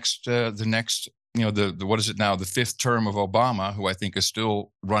for the next, what is it now? The 5th term of Obama, who I think is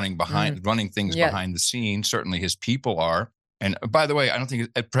still running things behind the scenes. Certainly his people are. And by the way, I don't think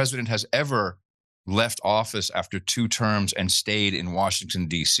a president has ever left office after 2 terms and stayed in Washington,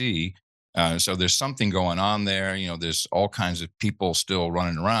 D.C. So there's something going on there. There's all kinds of people still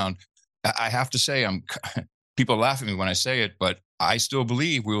running around. I have to say, people laugh at me when I say it, but I still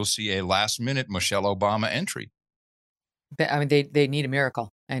believe we will see a last-minute Michelle Obama entry. I mean, they need a miracle,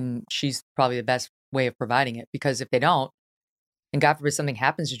 and she's probably the best way of providing it, because if they don't, and God forbid something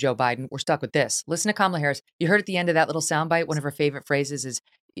happens to Joe Biden, we're stuck with this. Listen to Kamala Harris. You heard at the end of that little soundbite, one of her favorite phrases is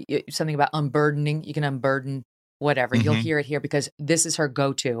something about unburdening. You can unburden whatever. You'll hear it here because this is her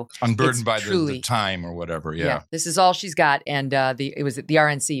go-to. Unburdened by the time or whatever. Yeah. This is all she's got. And it was the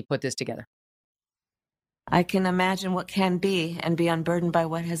RNC put this together. I can imagine what can be and be unburdened by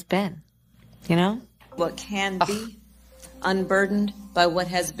what has been. What can be unburdened by what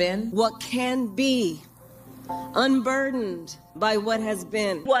has been. What can be unburdened by what has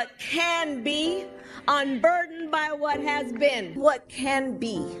been. What can be unburdened by what has been. What can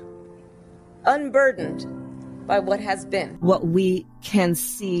be unburdened by what has been. What we can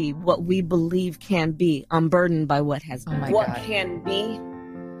see, what we believe can be unburdened by what has been. What can be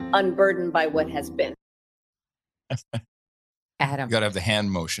unburdened by what has been. Adam, you got to have the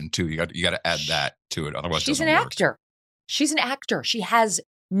hand motion too. You got to add that to it. Otherwise, she's an actor. She's an actor. She has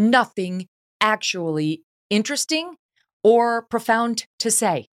nothing actually interesting or profound to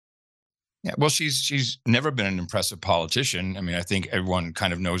say. Yeah, well, she's never been an impressive politician. I mean, I think everyone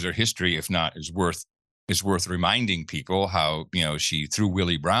kind of knows her history. If not, is worth reminding people how she through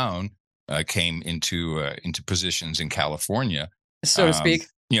Willie Brown came into positions in California, so to speak.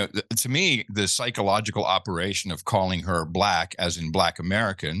 To me, the psychological operation of calling her black, as in Black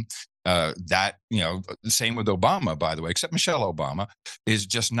American, the same with Obama, by the way, except Michelle Obama, is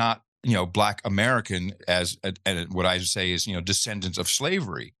just not Black American as and what I say is descendants of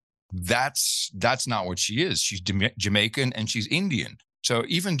slavery. That's not what she is. She's Jamaican and she's Indian. So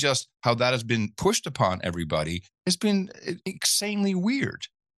even just how that has been pushed upon everybody has been insanely weird.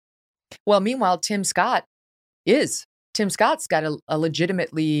 Well, meanwhile, Tim Scott's got a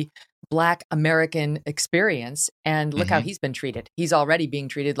legitimately Black American experience, and look how he's been treated. He's already being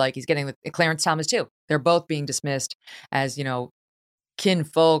treated like he's getting Clarence Thomas too. They're both being dismissed as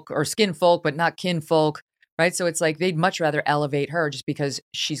kinfolk or skin folk, but not kinfolk, right? So it's like they'd much rather elevate her just because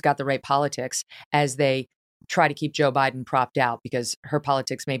she's got the right politics, as they try to keep Joe Biden propped out because her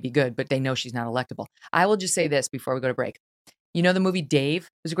politics may be good, but they know she's not electable. I will just say this before we go to break. The movie Dave?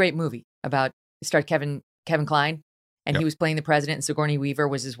 It was a great movie about starred Kevin Kline, and he was playing the president, and Sigourney Weaver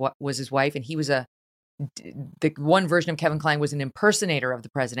was his wife, and he was the one version of Kevin Kline was an impersonator of the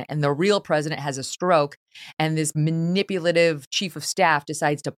president, and the real president has a stroke, and this manipulative chief of staff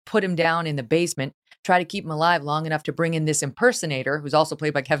decides to put him down in the basement, try to keep him alive long enough to bring in this impersonator, who's also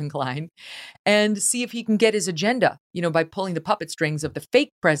played by Kevin Kline, and see if he can get his agenda, by pulling the puppet strings of the fake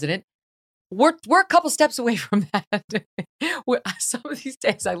president. We're a couple steps away from that. Some of these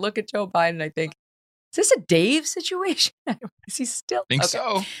days I look at Joe Biden and I think, is this a Dave situation? Is he still? I think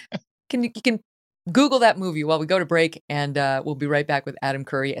so. You can Google that movie while we go to break, and we'll be right back with Adam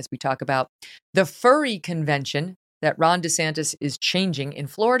Curry as we talk about the Furry convention that Ron DeSantis is changing in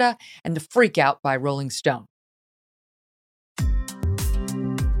Florida and the freak out by Rolling Stone.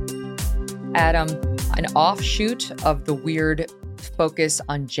 Adam, an offshoot of the weird focus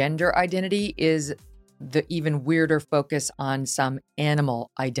on gender identity is the even weirder focus on some animal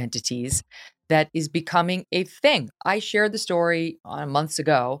identities that is becoming a thing. I shared the story months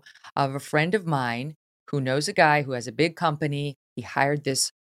ago of a friend of mine who knows a guy who has a big company. He hired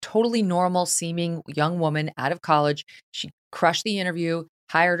this totally normal seeming young woman out of college. She crushed the interview,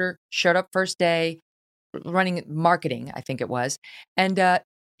 hired her, showed up first day, running marketing, I think it was. And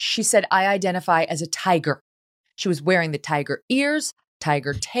she said, I identify as a tiger. She was wearing the tiger ears,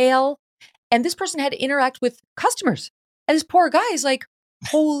 tiger tail. And this person had to interact with customers. And this poor guy is like,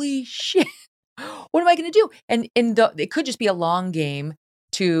 holy shit, what am I going to do? And it could just be a long game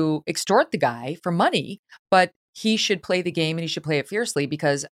to extort the guy for money, but he should play the game and he should play it fiercely,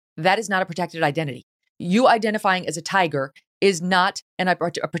 because that is not a protected identity. You identifying as a tiger is not a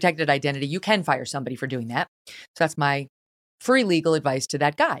protected identity. You can fire somebody for doing that. So that's my free legal advice to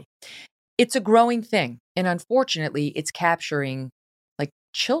that guy. It's a growing thing. And unfortunately, it's capturing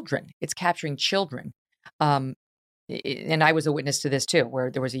children. It's capturing children. And I was a witness to this too, where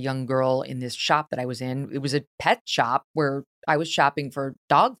there was a young girl in this shop that I was in. It was a pet shop where I was shopping for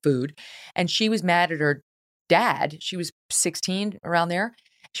dog food, and she was mad at her dad. She was 16, around there.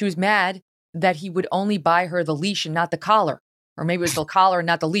 She was mad that he would only buy her the leash and not the collar, or maybe it was the collar and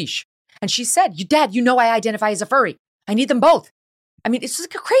not the leash. And she said, Dad, I identify as a furry. I need them both. I mean, it's just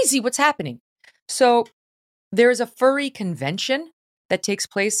crazy what's happening. So there is a furry convention that takes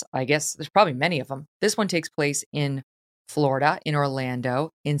place, I guess there's probably many of them. This one takes place in Florida, in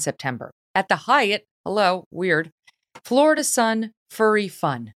Orlando, in September. at the Hyatt. Hello, weird. Florida Sun Furry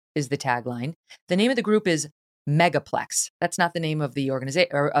Fun is the tagline. The name of the group is Megaplex. That's not the name of the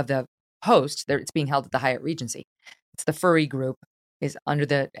organization or of the host. It's being held at the Hyatt Regency. It's the Furry group is under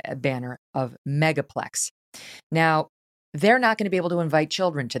the banner of Megaplex. Now, they're not going to be able to invite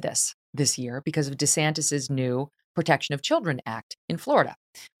children to this year because of DeSantis's new Protection of Children Act in Florida,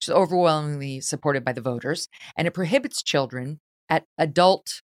 which is overwhelmingly supported by the voters, and it prohibits children at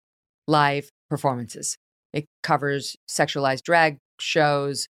adult live performances. It covers sexualized drag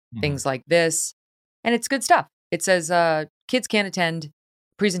shows, things like this, and it's good stuff. It says kids can't attend a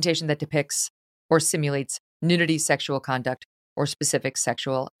presentation that depicts or simulates nudity, sexual conduct, or specific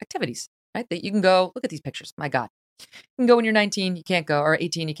sexual activities, right? That you can go, look at these pictures. My God. You can go when you're 19, you can't go, or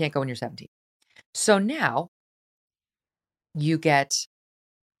 18, you can't go when you're 17. So now you get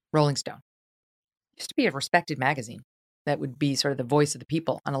Rolling Stone. It used to be a respected magazine that would be sort of the voice of the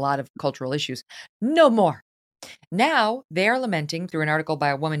people on a lot of cultural issues. No more. Now they are lamenting through an article by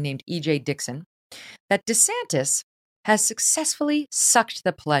a woman named E.J. Dixon that DeSantis has successfully sucked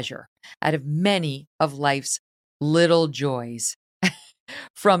the pleasure out of many of life's little joys,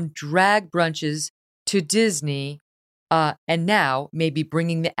 from drag brunches to Disney, and now maybe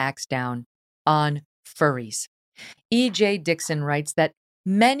bringing the axe down on furries. E.J. Dixon writes that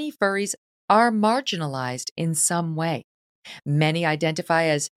many furries are marginalized in some way. Many identify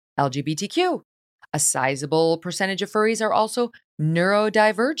as LGBTQ. A sizable percentage of furries are also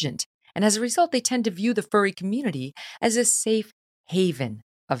neurodivergent, and as a result, they tend to view the furry community as a safe haven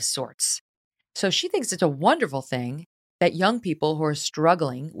of sorts. So she thinks it's a wonderful thing that young people who are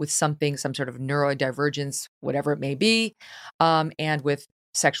struggling with something, some sort of neurodivergence, whatever it may be, and with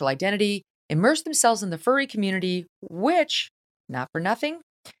sexual identity, immerse themselves in the furry community, which, not for nothing,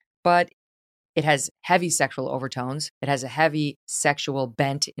 but it has heavy sexual overtones. It has a heavy sexual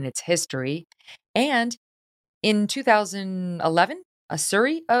bent in its history. And in 2011, a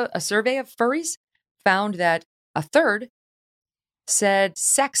survey of furries found that a third said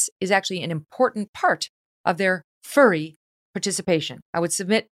sex is actually an important part of their furry participation. I would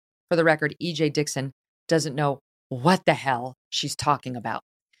submit, for the record, E.J. Dixon doesn't know what the hell she's talking about.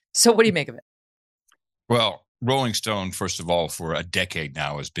 So what do you make of it? Well, Rolling Stone, first of all, for a decade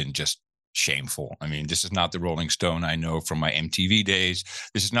now has been just shameful. I mean, this is not the Rolling Stone I know from my MTV days.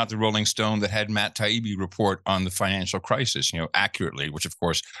 This is not the Rolling Stone that had Matt Taibbi report on the financial crisis, accurately, which of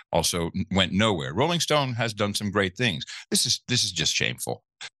course also went nowhere. Rolling Stone has done some great things. This is just shameful.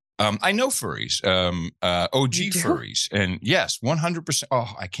 I know furries, OG furries, and yes, 100%.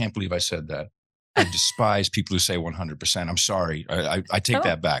 Oh, I can't believe I said that. I despise people who say 100%. I'm sorry. I take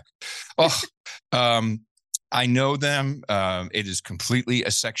that back. I know them. It is completely a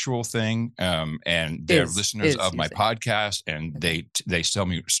sexual thing, and they're listeners of my podcast, and they tell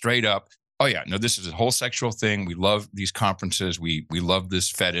me straight up, "Oh yeah, no, this is a whole sexual thing. We love these conferences. We love this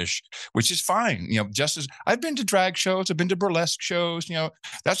fetish, which is fine. Just as I've been to drag shows, I've been to burlesque shows.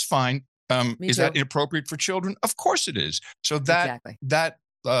 That's fine. Is that inappropriate for children? Of course it is. So that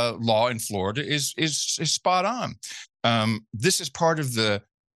law in Florida is spot on. This is part of the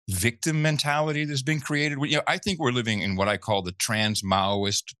victim mentality that's been created. I think we're living in what I call the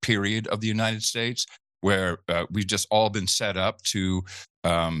trans-Maoist period of the United States, where we've just all been set up to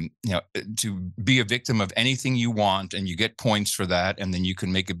be a victim of anything you want, and you get points for that, and then you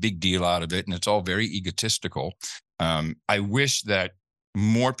can make a big deal out of it, and it's all very egotistical. I wish that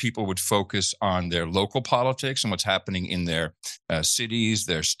more people would focus on their local politics and what's happening in their cities,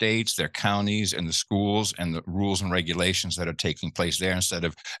 their states, their counties, and the schools, and the rules and regulations that are taking place there, instead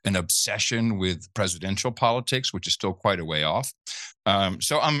of an obsession with presidential politics, which is still quite a way off.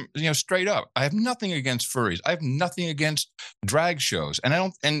 So I'm, straight up, I have nothing against furries. I have nothing against drag shows.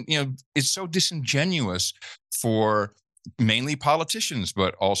 And it's so disingenuous for mainly politicians,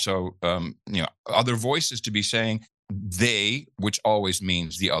 but also, other voices to be saying, they, which always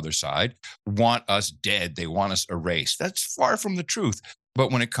means the other side, want us dead. They want us erased. That's far from the truth.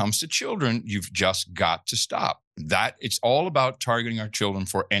 But when it comes to children, you've just got to stop. That it's all about targeting our children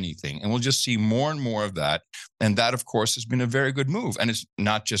for anything. And we'll just see more and more of that. And that, of course, has been a very good move. And it's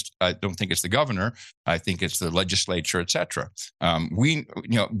not just, I don't think it's the governor. I think it's the legislature, et cetera. We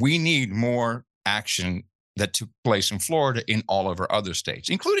need more action that took place in Florida in all of our other states,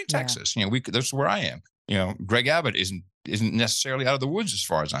 including Texas. That's where I am. Greg Abbott isn't necessarily out of the woods as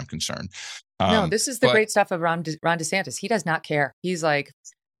far as I'm concerned. No, this is the great stuff of Ron DeSantis. He does not care. He's like,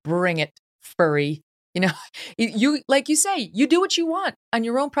 bring it, furry. You like you say, you do what you want on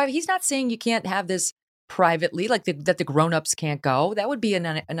your own private. He's not saying you can't have this privately, like that the grown-ups can't go. That would be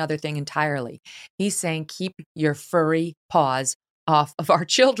another thing entirely. He's saying keep your furry paws off of our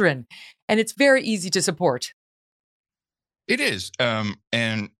children. and it's very easy to support. It is.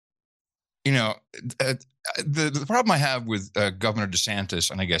 And, you know, the problem I have with Governor DeSantis,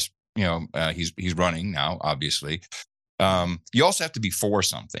 and I guess, you know, he's running now, obviously. You also have to be for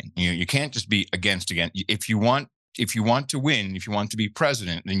something. You can't just be against. If you want to win, if you want to be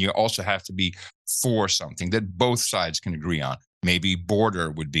president, then you also have to be for something that both sides can agree on. Maybe border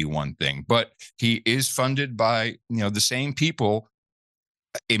would be one thing, but he is funded by, you know, the same people,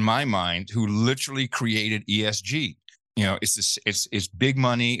 in my mind, who literally created ESG. You know, it's big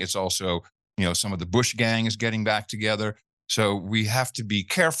money. It's also, you know, some of the Bush gang is getting back together. So we have to be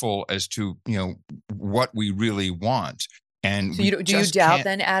careful as to, you know, what we really want. And so do you doubt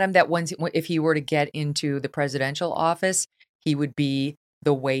then, Adam, that if he were to get into the presidential office, he would be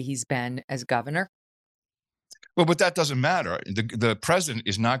the way he's been as governor? Well, but that doesn't matter. The president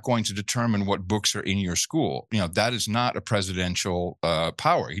is not going to determine what books are in your school. You know, that is not a presidential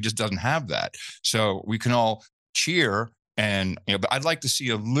power. He just doesn't have that. So we can all cheer, and, you know, but I'd like to see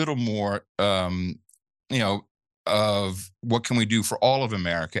a little more, you know, of what can we do for all of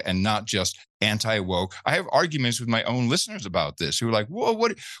America and not just anti-woke. I have arguments with my own listeners about this who are like, whoa,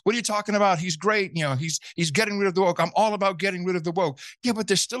 what are you talking about? He's great. You know, he's getting rid of the woke. I'm all about getting rid of the woke. Yeah, but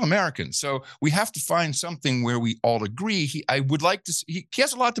they're still Americans. So we have to find something where we all agree. I would like to see, he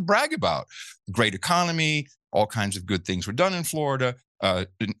has a lot to brag about. Great economy, all kinds of good things were done in Florida.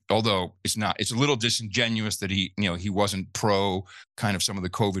 Although it's a little disingenuous that he wasn't pro kind of some of the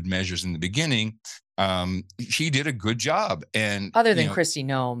COVID measures in the beginning. He did a good job. And other than Kristi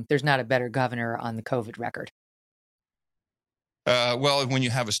Noem, there's not a better governor on the COVID record. Well, when you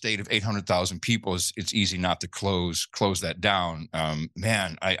have a state of 800,000 people, it's easy not to close that down.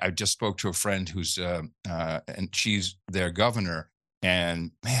 Man, I just spoke to a friend who's and she's their governor. And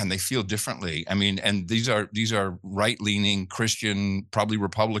man, they feel differently. I mean, and these are right-leaning Christian, probably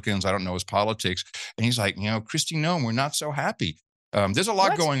Republicans. I don't know his politics. And he's like, you know, Kristi Noem, we're not so happy. There's a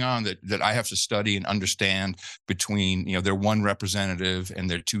lot going on that I have to study and understand between, you know, their one representative and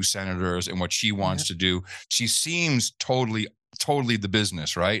their two senators and what she wants to do. She seems totally the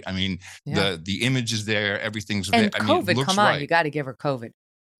business, right? I mean, the image is there, everything's there. And COVID, come on, you got to give her COVID.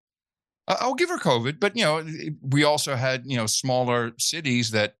 I'll give her COVID, but, you know, we also had, you know, smaller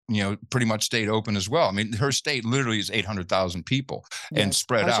cities that, you know, pretty much stayed open as well. I mean, her state literally is 800,000 people and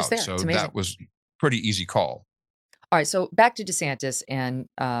spread out. So that was pretty easy call. All right. So back to DeSantis and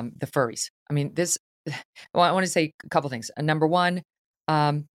the furries. I mean, I want to say a couple things. Number one,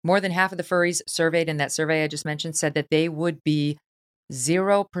 more than half of the furries surveyed in that survey I just mentioned said that they would be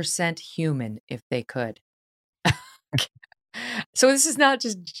 0% human if they could. So this is not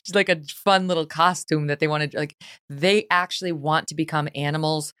just like a fun little costume that they want to, like, they actually want to become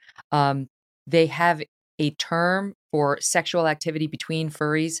animals. They have a term for sexual activity between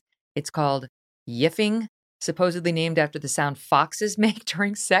furries. It's called yiffing, supposedly named after the sound foxes make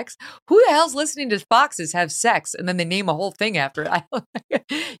during sex. Who the hell's listening to foxes have sex and then they name a whole thing after it?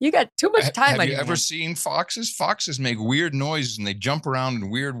 You got too much time on your hands. Have you ever seen foxes? Foxes make weird noises and they jump around in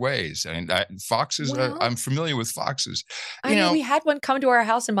weird ways. And foxes, I'm familiar with foxes. I mean, we had one come to our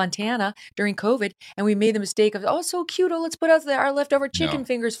house in Montana during COVID and we made the mistake of, oh, so cute. Oh, let's put out our leftover chicken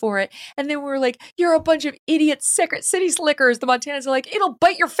fingers for it. And then we were like, you're a bunch of idiot secret city slickers. The Montanans are like, it'll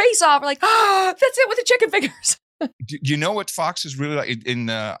bite your face off. We're like, oh, that's it with the chicken fingers. Do you know what foxes really like?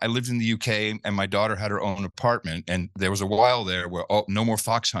 I lived in the UK and my daughter had her own apartment, and there was a while there where no more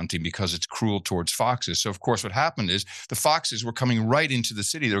fox hunting because it's cruel towards foxes. So of course what happened is the foxes were coming right into the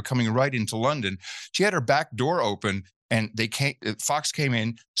city. They were coming right into London. She had her back door open and fox came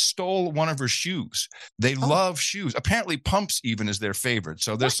in, stole one of her shoes. They love shoes. Apparently pumps even is their favorite.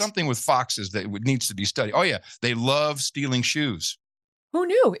 So there's something with foxes that needs to be studied. Oh yeah, they love stealing shoes. Who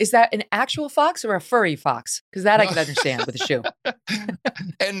knew? Is that an actual fox or a furry fox? Because that I can understand with a shoe.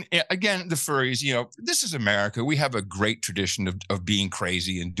 And again, the furries, you know, this is America. We have a great tradition of being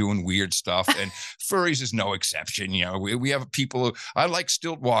crazy and doing weird stuff. And furries is no exception. You know, we have people who, I like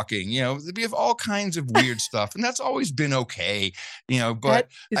stilt walking, you know, we have all kinds of weird stuff. And that's always been okay, you know, but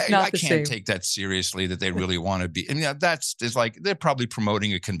I can't take that seriously that they really want to be. And it's like they're probably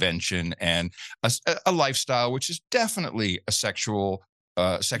promoting a convention and a lifestyle, which is definitely a sexually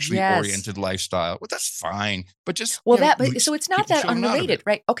oriented lifestyle. Well, that's fine, but just so it's not that unrelated,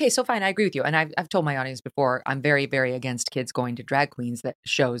 right? Okay, so fine, I agree with you, and I've told my audience before, I'm very, very against kids going to drag queens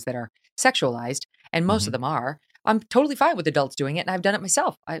shows that are sexualized, and most of them are. I'm totally fine with adults doing it, and I've done it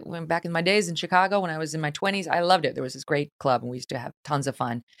myself. I went back in my days in Chicago when I was in my 20s. I loved it. There was this great club, and we used to have tons of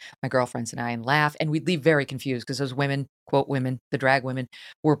fun, my girlfriends and I, and laugh, and we'd leave very confused because those women, quote women, the drag women,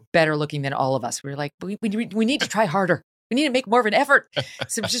 were better looking than all of us. We were like, we need to try harder. We need to make more of an effort.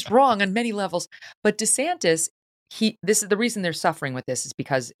 So it's just wrong on many levels. But DeSantis, this is the reason they're suffering with this, is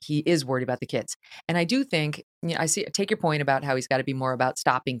because he is worried about the kids. And I do think, take your point about how he's got to be more about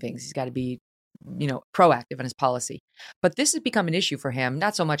stopping things. He's got to be, proactive in his policy. But this has become an issue for him,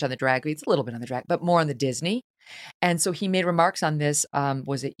 not so much on the drag, it's a little bit on the drag, but more on the Disney. And so he made remarks on this,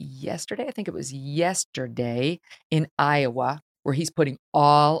 was it yesterday? I think it was yesterday in Iowa, where he's putting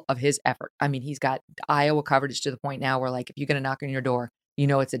all of his effort. I mean, he's got Iowa covered. It's to the point now where, like, if you're going to knock on your door,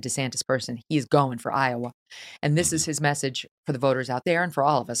 it's a DeSantis person. He's going for Iowa. And this is his message for the voters out there and for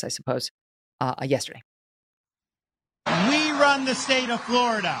all of us, I suppose, yesterday. We run the state of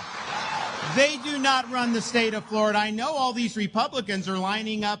Florida. They do not run the state of Florida. I know all these Republicans are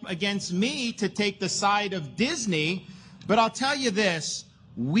lining up against me to take the side of Disney, but I'll tell you this,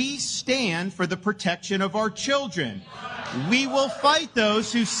 we stand for the protection of our children. We will fight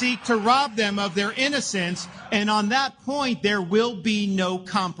those who seek to rob them of their innocence, and on that point, there will be no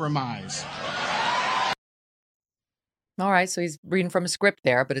compromise. All right, so he's reading from a script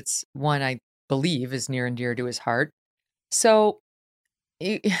there, but it's one I believe is near and dear to his heart. So,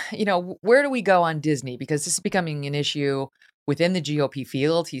 where do we go on Disney? Because this is becoming an issue within the GOP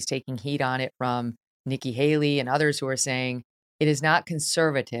field. He's taking heat on it from Nikki Haley and others who are saying it is not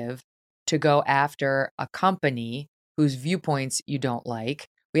conservative to go after a company whose viewpoints you don't like.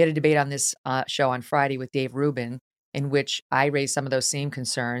 We had a debate on this show on Friday with Dave Rubin, in which I raised some of those same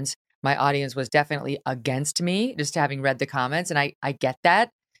concerns. My audience was definitely against me, just having read the comments, and I get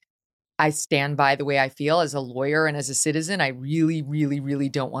that. I stand by the way I feel as a lawyer and as a citizen. I really, really, really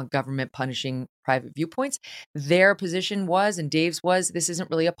don't want government punishing private viewpoints. Their position was, and Dave's was, this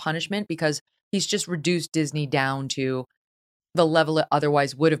isn't really a punishment because he's just reduced Disney down to the level it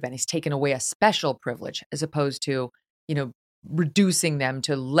otherwise would have been. He's taken away a special privilege as opposed to, reducing them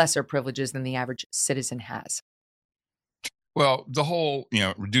to lesser privileges than the average citizen has. Well, the whole,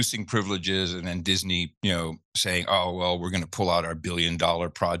 reducing privileges and then Disney, saying, oh, well, we're going to pull out our $1 billion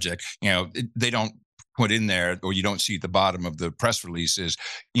project. They don't put in there, or you don't see at the bottom of the press releases,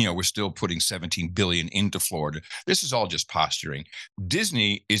 we're still putting $17 billion into Florida. This is all just posturing.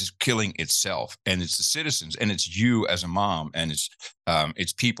 Disney is killing itself, and it's the citizens, and it's you as a mom, and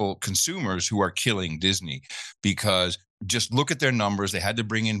it's people, consumers, who are killing Disney, because just look at their numbers. They had to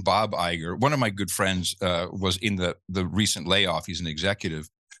bring in Bob Iger. One of my good friends was in the recent layoff. He's an executive.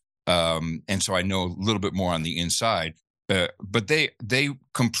 And so I know a little bit more on the inside. But they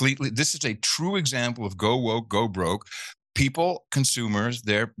completely, this is a true example of go woke, go broke. People, consumers,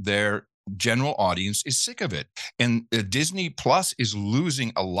 their general audience is sick of it. And Disney Plus is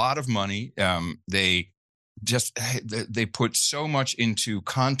losing a lot of money. They put so much into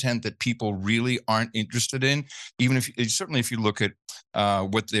content that people really aren't interested in. Even if you look at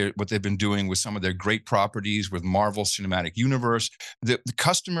what they've been doing with some of their great properties with Marvel Cinematic Universe, the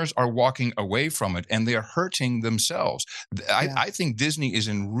customers are walking away from it, and they are hurting themselves. I think Disney is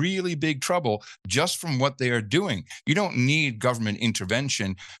in really big trouble just from what they are doing. You don't need government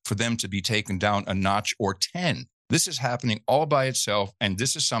intervention for them to be taken down a notch or 10. This is happening all by itself, and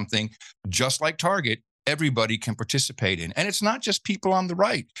this is something be like Target. Everybody can participate in. And it's not just people on the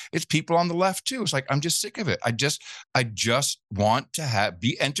right, it's people on the left too. It's like, I'm just sick of it. I just want to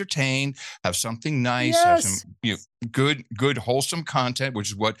be entertained, have something nice, have some good, wholesome content, which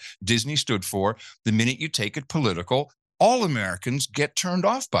is what Disney stood for. The minute you take it political, all Americans get turned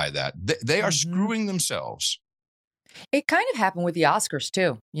off by that. They are screwing themselves. It kind of happened with the Oscars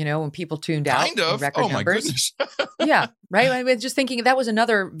too, when people tuned out. Kind of. Record my numbers. Goodness. Yeah, right. I was just thinking that was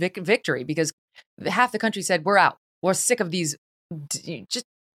another victory, because half the country said, we're out. We're sick of these just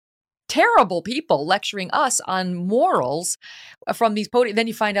terrible people lecturing us on morals from these podiums. Then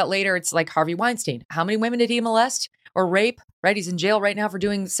you find out later it's like Harvey Weinstein. How many women did he molest or rape? Right? He's in jail right now for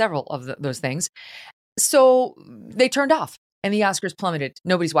doing several of those things. So they turned off. And the Oscars plummeted.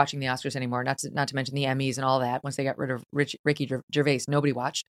 Nobody's watching the Oscars anymore. Not to mention the Emmys and all that. Once they got rid of Ricky Gervais, nobody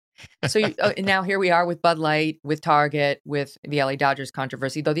watched. So now here we are with Bud Light, with Target, with the LA Dodgers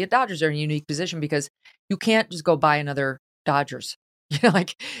controversy. Though the Dodgers are in a unique position because you can't just go buy another Dodgers.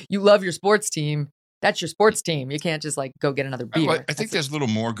 Like, you love your sports team. That's your sports team. You can't just go get another beer. Well, I think there's a little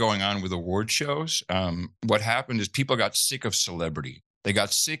more going on with award shows. What happened is people got sick of celebrity. They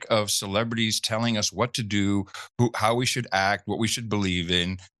got sick of celebrities telling us what to do, how we should act, what we should believe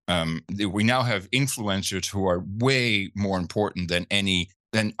in. We now have influencers who are way more important than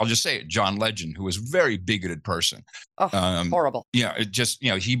I'll just say it, John Legend, who is a very bigoted person. Oh, horrible.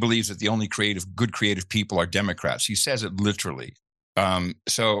 He believes that the only good creative people are Democrats. He says it literally.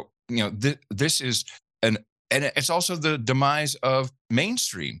 This is and it's also the demise of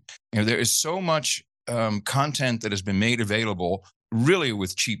mainstream. There is so much content that has been made available really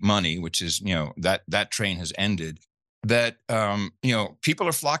with cheap money, which is, that train has ended, that, people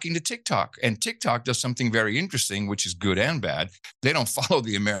are flocking to TikTok, and TikTok does something very interesting, which is good and bad. They don't follow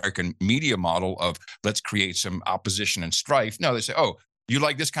the American media model of let's create some opposition and strife. No, they say, oh, you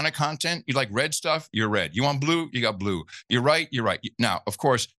like this kind of content? You like red stuff? You're red. You want blue? You got blue. You're right. You're right. Now, of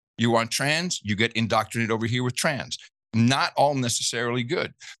course, you want trans? You get indoctrinated over here with trans. Not all necessarily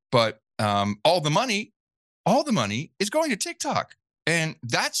good, but all the money is going to TikTok, and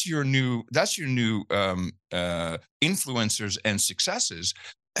that's your new influencers and successes,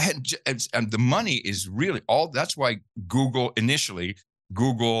 and the money is really all. That's why Google and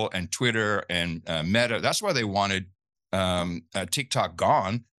Twitter and Meta. That's why they wanted TikTok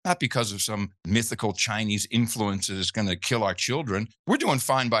gone, not because of some mythical Chinese influence that is going to kill our children. We're doing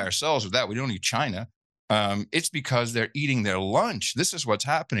fine by ourselves with that. We don't need China. It's because they're eating their lunch. This is what's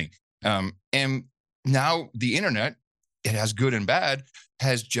happening. And now the internet, it has good and bad,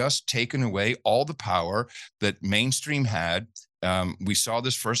 has just taken away all the power that mainstream had. We saw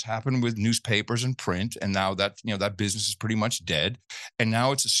this first happen with newspapers and print, and now that that business is pretty much dead. And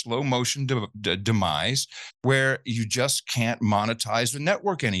now it's a slow motion demise where you just can't monetize the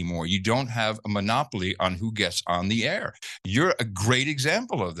network anymore. You don't have a monopoly on who gets on the air. You're a great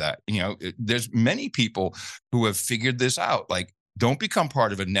example of that. There's many people who have figured this out. Like, don't become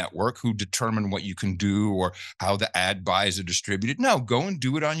part of a network who determine what you can do or how the ad buys are distributed. No, go and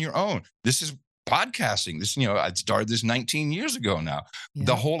do it on your own. This is podcasting. This, I started this 19 years ago now. Yeah.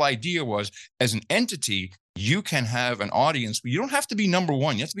 The whole idea was, as an entity, you can have an audience. You don't have to be number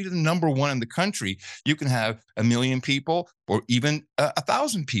one. You have to be the number one in the country. You can have 1 million people or even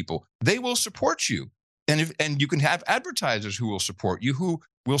 1,000 people. They will support you. And you can have advertisers who will support you, who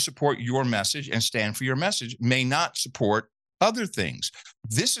will support your message and stand for your message, may not support other things.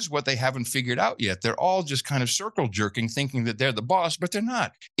 This is what they haven't figured out yet. They're all just kind of circle jerking, thinking that they're the boss, but they're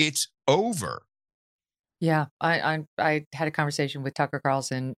not. It's over. Yeah, I had a conversation with Tucker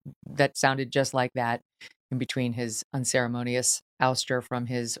Carlson that sounded just like that, in between his unceremonious ouster from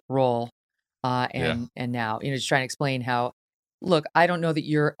his role and now, just trying to explain how, look, I don't know that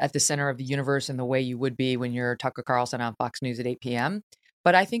you're at the center of the universe in the way you would be when you're Tucker Carlson on Fox News at 8 p.m.,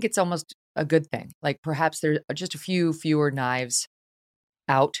 but I think it's almost a good thing. Like, perhaps there's just a few fewer knives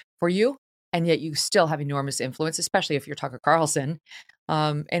out for you, and yet you still have enormous influence, especially if you're Tucker Carlson.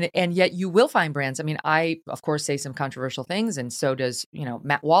 And yet you will find brands. I mean, I, of course, say some controversial things, and so does,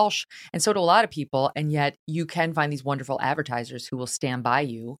 Matt Walsh, and so do a lot of people. And yet you can find these wonderful advertisers who will stand by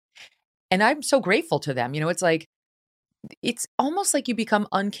you. And I'm so grateful to them. It's like, it's almost like you become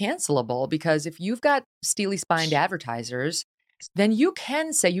uncancelable, because if you've got steely spined advertisers, then you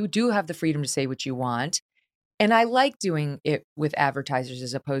can say, you do have the freedom to say what you want. And I like doing it with advertisers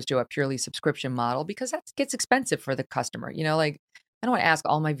as opposed to a purely subscription model, because that gets expensive for the customer. Like, I don't want to ask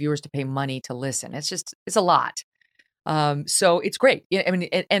all my viewers to pay money to listen. It's a lot. So it's great. I mean,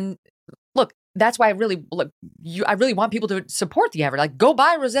 and look, that's why I really want people to support the advert. Like, go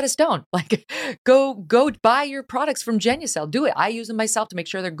buy Rosetta Stone. Like, go buy your products from Genucel. Do it. I use them myself to make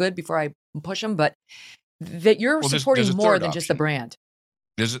sure they're good before I push them. But that you're supporting more than just the brand.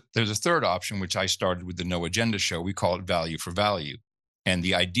 There's a third option, which I started with the No Agenda show. We call it value for value. And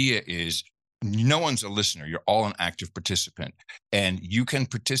the idea is, no one's a listener. You're all an active participant. And you can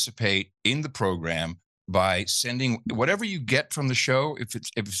participate in the program by sending whatever you get from the show. If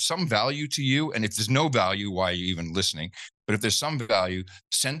it's some value to you, and if there's no value, why are you even listening? But if there's some value,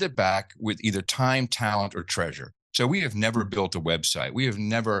 send it back with either time, talent, or treasure. So we have never built a website. We have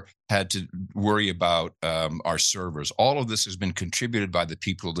never had to worry about our servers. All of this has been contributed by the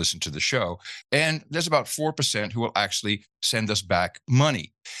people who listen to the show. And there's about 4% who will actually send us back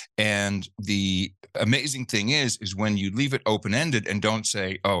money. And the amazing thing is when you leave it open-ended and don't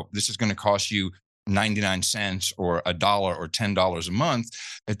say, oh, this is going to cost you 99 cents or $1 or $10 a month,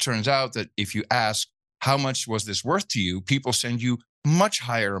 it turns out that if you ask, how much was this worth to you, people send you much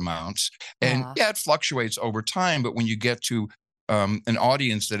higher amounts. And it fluctuates over time. But when you get to an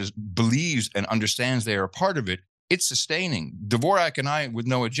audience that believes and understands they are a part of it, it's sustaining. Dvorak and I, with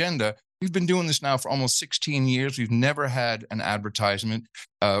No Agenda, we've been doing this now for almost 16 years. We've never had an advertisement.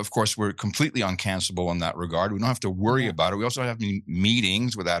 Of course, we're completely uncancelable in that regard. We don't have to worry about it. We also have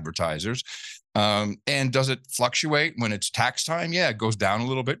meetings with advertisers. And does it fluctuate when it's tax time? Yeah, it goes down a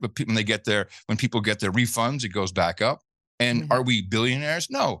little bit. But when people get their refunds, it goes back up. And are we billionaires?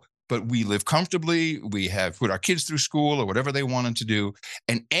 No, but we live comfortably. We have put our kids through school or whatever they wanted to do.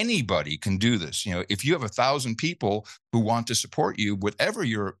 And anybody can do this. If you have 1,000 people who want to support you, whatever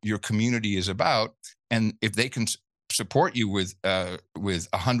your community is about, and if they can support you with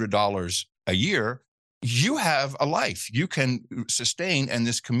 $100 a year, you have a life you can sustain, and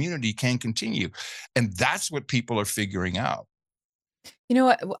this community can continue. And that's what people are figuring out. You know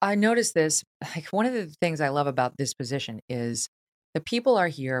what? I noticed this. Like, one of the things I love about this position is the people are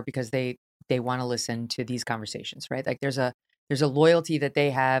here because they want to listen to these conversations, right? Like, there's a loyalty that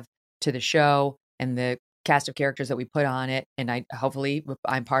they have to the show and the cast of characters that we put on it, and hopefully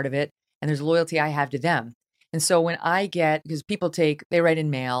I'm part of it. And there's loyalty I have to them. And so when I get, because people they write in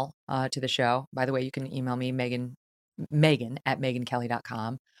mail to the show. By the way, you can email me, Megan at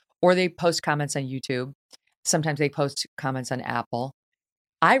megankelly.com, or they post comments on YouTube. Sometimes they post comments on Apple.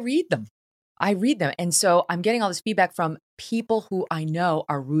 I read them. And so I'm getting all this feedback from people who I know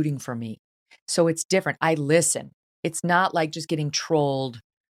are rooting for me. So it's different. I listen. It's not like just getting trolled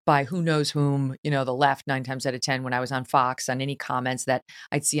by who knows whom, the left 9 times out of 10 when I was on Fox, on any comments that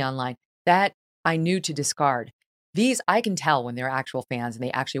I'd see online. That I knew to discard. These, I can tell when they're actual fans and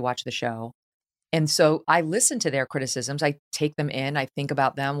they actually watch the show. And so I listen to their criticisms. I take them in. I think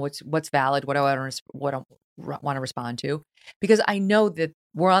about them. What's valid? What do I want to respond to? Because I know that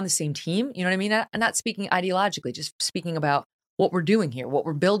we're on the same team. You know what I mean? I'm not speaking ideologically, just speaking about what we're doing here, what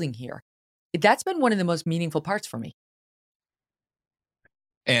we're building here. That's been one of the most meaningful parts for me.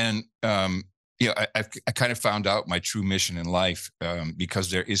 And, I kind of found out my true mission in life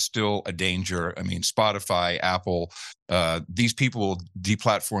because there is still a danger. I mean, Spotify, Apple, these people will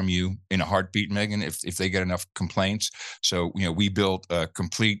deplatform you in a heartbeat, Megan, if they get enough complaints. So, we built a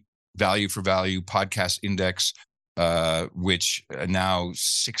complete value for value podcast index, which now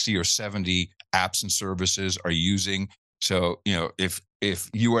 60 or 70 apps and services are using. So,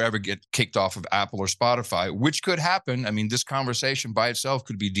 if you ever get kicked off of Apple or Spotify, which could happen, I mean, this conversation by itself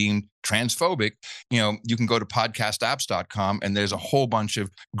could be deemed transphobic. You can go to podcastapps.com, and there's a whole bunch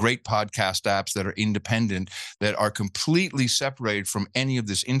of great podcast apps that are independent, that are completely separated from any of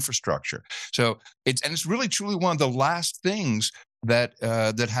this infrastructure. So it's really truly one of the last things that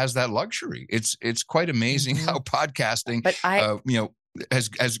has that luxury. It's quite amazing how podcasting,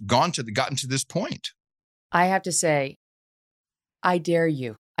 has gotten to this point. I have to say, I dare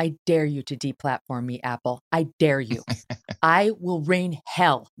you. I dare you to deplatform me, Apple. I dare you. I will rain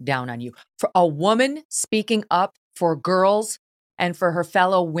hell down on you. For a woman speaking up for girls and for her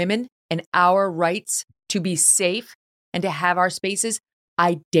fellow women and our rights to be safe and to have our spaces,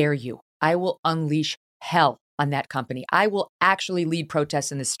 I dare you. I will unleash hell on that company. I will actually lead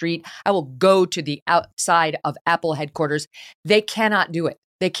protests in the street. I will go to the outside of Apple headquarters. They cannot do it.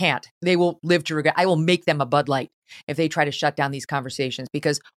 They can't. They will live to regret. I will make them a Bud Light if they try to shut down these conversations,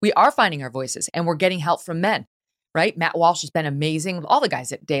 because we are finding our voices and we're getting help from men, right? Matt Walsh has been amazing. All the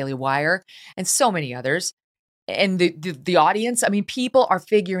guys at Daily Wire and so many others. And the audience, I mean, people are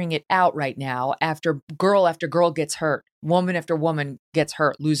figuring it out right now after girl gets hurt. Woman after woman gets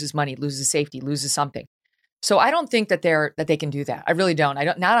hurt, loses money, loses safety, loses something. So I don't think that they can do that. I really don't.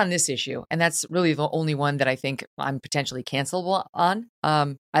 Not on this issue. And that's really the only one that I think I'm potentially cancelable on.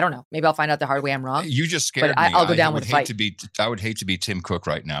 I don't know. Maybe I'll find out the hard way. I'm wrong. You just scared me. I'll go down with the fight. I would hate to be Tim Cook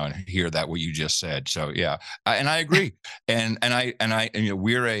right now and hear that what you just said. So yeah, and I agree. and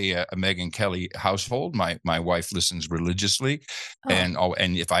we're a Megyn Kelly household. My wife listens religiously, and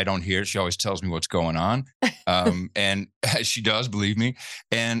if I don't hear it, she always tells me what's going on. And she does, believe me.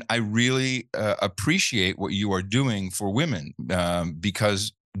 And I really appreciate what you are doing for women,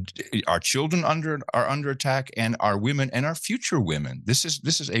 because our children are under attack, and our women and our future women. This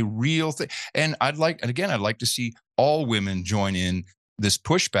is a real thing. And I'd like to see all women join in this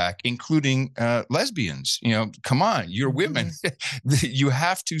pushback, including lesbians. Come on, you're women. You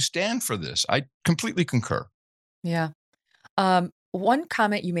have to stand for this. I completely concur. Yeah. One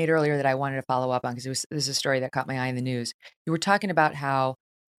comment you made earlier that I wanted to follow up on, because this is a story that caught my eye in the news. You were talking about how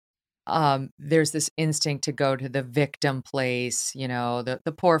there's this instinct to go to the victim place,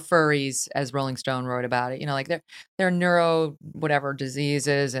 the poor furries, as Rolling Stone wrote about it, like they're neuro whatever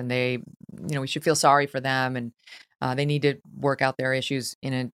diseases, and they, we should feel sorry for them, and they need to work out their issues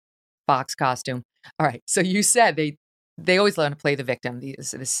in a fox costume. All right. So you said they always want to play the victim,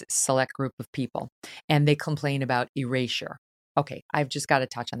 this select group of people, and they complain about erasure. Okay. I've just got to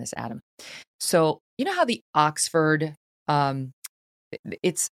touch on this, Adam. So you know how the Oxford,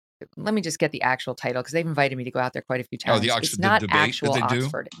 let me just get the actual title, because they've invited me to go out there quite a few times. Oh, the Oxford, it's not the debate actual that they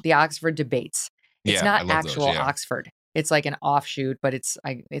Oxford. The Oxford debates. It's not actual those, yeah. Oxford. It's like an offshoot, but it's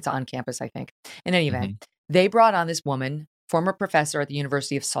on campus, I think. In any event, they brought on this woman, former professor at the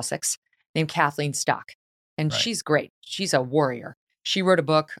University of Sussex, named Kathleen Stock. And she's great. She's a warrior. She wrote a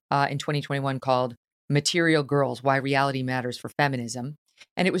book in 2021 called Material Girls, Why Reality Matters for Feminism.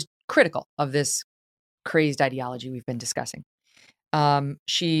 And it was critical of this crazed ideology we've been discussing.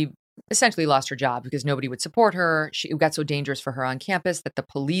 She essentially lost her job because nobody would support her. It got so dangerous for her on campus that the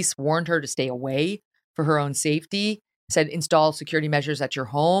police warned her to stay away for her own safety, said install security measures at your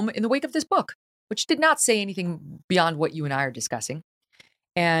home in the wake of this book, which did not say anything beyond what you and I are discussing.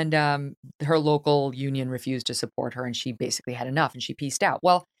 And her local union refused to support her, and she basically had enough, and she peaced out.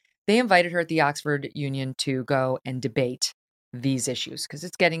 Well, they invited her at the Oxford Union to go and debate these issues because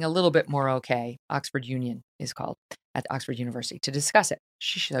it's getting a little bit more okay. Oxford Union is called at Oxford University to discuss it.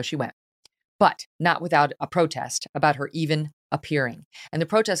 So she went, but not without a protest about her even appearing. And the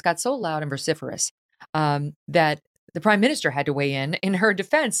protest got so loud and vociferous that the prime minister had to weigh in her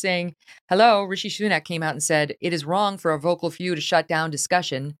defense, saying, hello, Rishi Sunak came out and said, it is wrong for a vocal few to shut down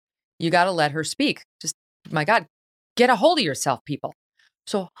discussion. You got to let her speak. Just, my God, get a hold of yourself, people.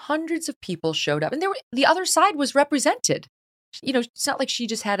 So hundreds of people showed up, and the other side was represented. You know, it's not like she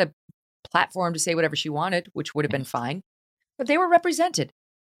just had a platform to say whatever she wanted, which would have been fine, but they were represented.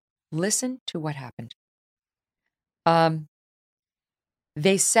 Listen to what happened.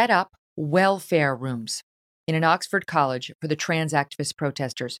 They set up welfare rooms in an Oxford college for the trans activist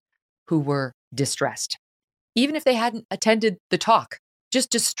protesters who were distressed. Even if they hadn't attended the talk, just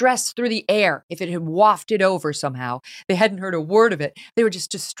distress through the air. If it had wafted over somehow, they hadn't heard a word of it. They were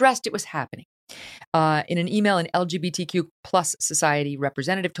just distressed it was happening. In an email, an LGBTQ plus society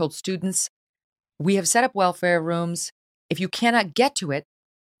representative told students, we have set up welfare rooms. If you cannot get to it,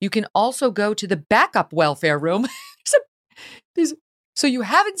 you can also go to the backup welfare room. So you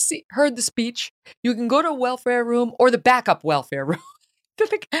haven't heard the speech. You can go to a welfare room or the backup welfare room.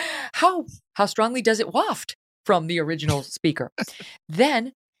 How strongly does it waft from the original speaker?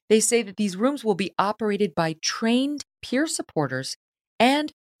 Then they say that these rooms will be operated by trained peer supporters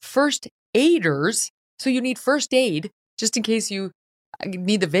and first aiders. So you need first aid just in case you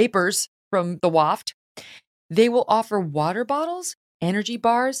need the vapors from the waft. They will offer water bottles, energy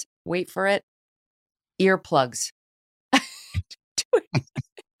bars, wait for it, earplugs.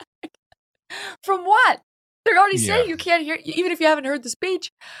 From what? They're already saying you can't hear, even if you haven't heard the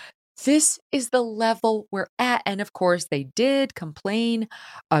speech. This is the level we're at. And of course, they did complain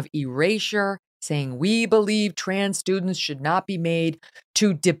of erasure, saying we believe trans students should not be made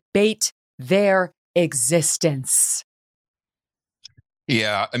to debate their existence.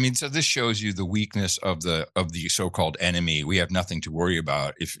 Yeah, I mean, so this shows you the weakness of the so-called enemy. We have nothing to worry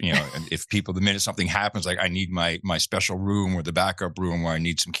about. If if people, the minute something happens, like I need my special room or the backup room where I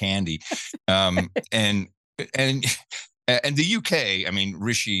need some candy, and the UK, I mean,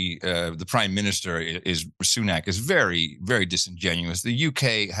 Rishi, the prime minister, Sunak is very, very disingenuous. The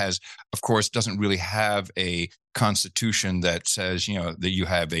UK has, of course, doesn't really have a constitution that says, that you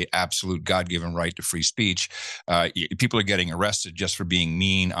have a absolute God-given right to free speech. People are getting arrested just for being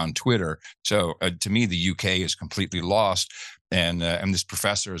mean on Twitter. So to me, the UK is completely lost. And this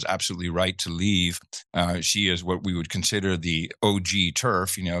professor is absolutely right to leave. She is what we would consider the OG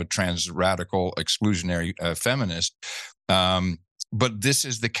TERF, trans radical exclusionary feminist. But this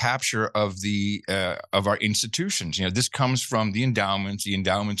is the capture of our institutions. This comes from the endowments. The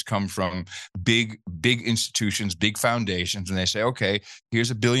endowments come from big institutions, big foundations, and they say, okay, here's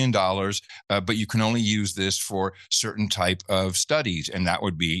 $1 billion, but you can only use this for certain type of studies, and that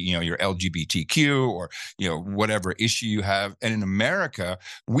would be, your LGBTQ or whatever issue you have. And in America,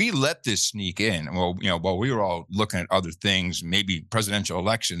 we let this sneak in. Well, while we were all looking at other things, maybe presidential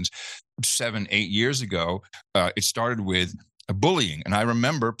elections 7-8 years ago, it started with bullying. And I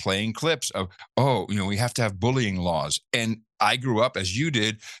remember playing clips of, we have to have bullying laws. And I grew up, as you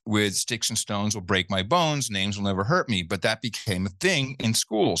did, with sticks and stones will break my bones, names will never hurt me. But that became a thing in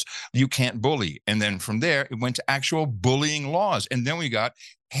schools. You can't bully. And then from there, it went to actual bullying laws. And then we got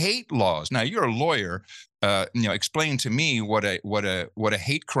hate laws. Now, you're a lawyer. Explain to me what a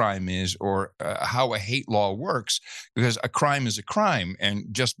hate crime is, or how a hate law works, because a crime is a crime. And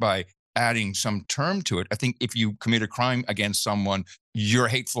just by adding some term to it, I think if you commit a crime against someone, you're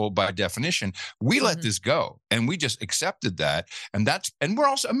hateful by definition. We let this go, and we just accepted that. And we're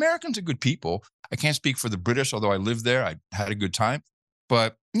also, Americans are good people. I can't speak for the British, although I lived there. I had a good time.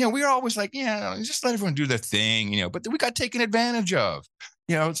 But, we were always like, just let everyone do their thing, but we got taken advantage of.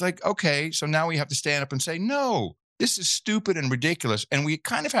 It's like, okay, so now we have to stand up and say, no, this is stupid and ridiculous. And we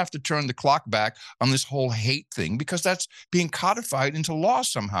kind of have to turn the clock back on this whole hate thing, because that's being codified into law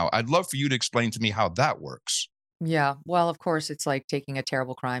somehow. I'd love for you to explain to me how that works. Yeah, well, of course, it's like taking a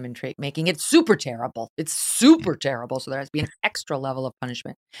terrible crime and making it super terrible. It's super terrible. So there has to be an extra level of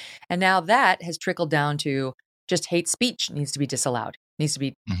punishment. And now that has trickled down to just hate speech needs to be disallowed. Needs to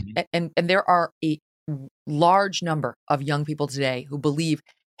be, and there are a large number of young people today who believe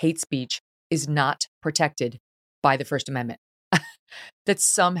hate speech is not protected by the First Amendment. that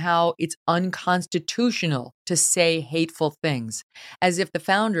somehow it's unconstitutional to say hateful things, as if the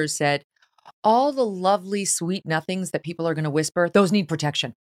founders said, all the lovely, sweet nothings that people are going to whisper, those need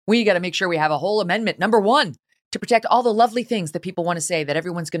protection. We got to make sure we have a whole amendment, number one, to protect all the lovely things that people want to say that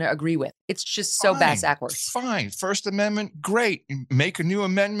everyone's going to agree with. It's just so backwards. Fine. First Amendment, great. Make a new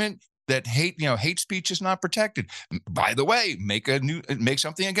amendment that hate speech is not protected. By the way, make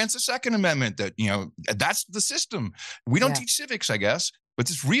something against the Second Amendment that, that's the system. We don't teach civics, I guess, but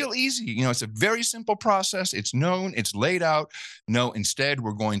it's real easy. It's a very simple process. It's known, it's laid out. No, instead,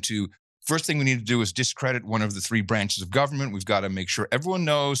 first thing we need to do is discredit one of the three branches of government. We've got to make sure everyone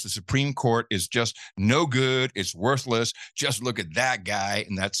knows the Supreme Court is just no good. It's worthless. Just look at that guy.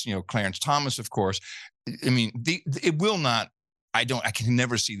 And that's, Clarence Thomas, of course. I mean, it will not. I can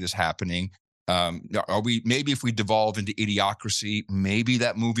never see this happening. Maybe if we devolve into idiocracy, maybe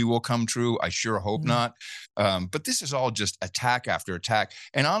that movie will come true. I sure hope not. But this is all just attack after attack.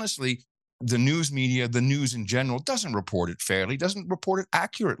 And honestly, the news media, the news in general, doesn't report it fairly, doesn't report it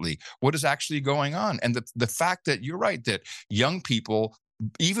accurately, what is actually going on. And the fact that you're right, that young people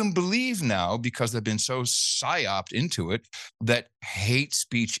even believe now, because they've been so psyoped into it, that hate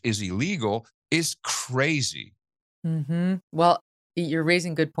speech is illegal is crazy. Mm-hmm. Well, you're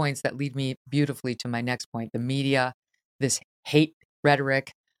raising good points that lead me beautifully to my next point. The media, this hate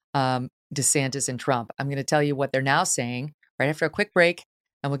rhetoric, DeSantis and Trump. I'm going to tell you what they're now saying right after a quick break.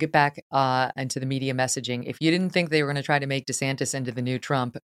 And we'll get back into the media messaging. If you didn't think they were going to try to make DeSantis into the new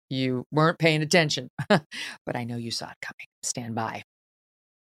Trump, you weren't paying attention. But I know you saw it coming. Stand by.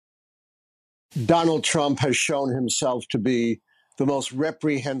 Donald Trump has shown himself to be the most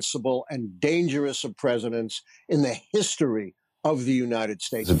reprehensible and dangerous of presidents in the history of the United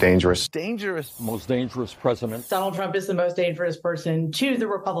States. Most dangerous president. Donald Trump is the most dangerous person to the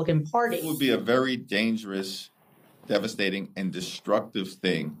Republican Party. It would be a very dangerous, devastating, and destructive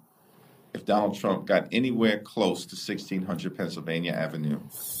thing if Donald Trump got anywhere close to 1600 Pennsylvania Avenue.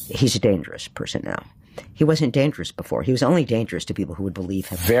 He's a dangerous person now. He wasn't dangerous before. He was only dangerous to people who would believe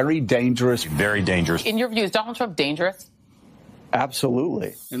him. Very dangerous. Very dangerous. In your view, is Donald Trump dangerous?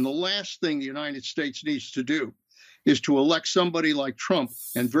 Absolutely. And the last thing the United States needs to do is to elect somebody like Trump.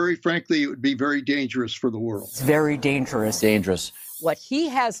 And very frankly, it would be very dangerous for the world. It's very dangerous. Dangerous. What he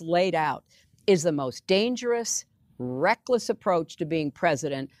has laid out is the most dangerous, reckless approach to being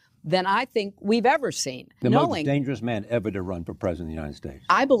president than I think we've ever seen. The most dangerous man ever to run for president of the United States.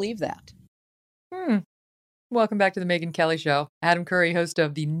 I believe that. Welcome back to the Megyn Kelly Show. Adam Curry, host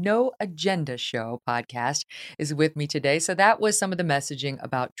of the No Agenda Show podcast, is with me today. So that was some of the messaging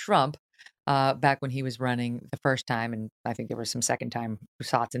about Trump back when he was running the first time. And I think there were some second time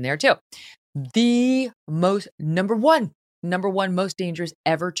thoughts in there too. The number one most dangerous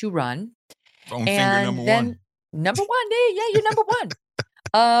ever to run. Phone finger number one. Number one. Yeah, you're number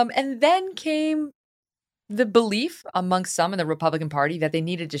one. And then came the belief amongst some in the Republican Party that they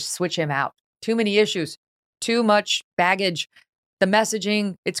needed to switch him out. Too many issues, too much baggage. The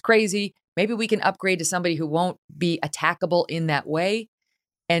messaging, it's crazy. Maybe we can upgrade to somebody who won't be attackable in that way.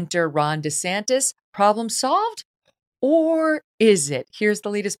 Enter Ron DeSantis. Problem solved? Or is it? Here's the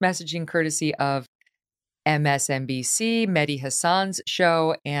latest messaging courtesy of MSNBC, Mehdi Hassan's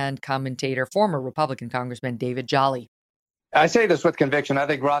show, and commentator, former Republican Congressman David Jolly. I say this with conviction. I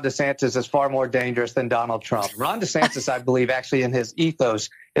think Ron DeSantis is far more dangerous than Donald Trump. Ron DeSantis, I believe, actually in his ethos,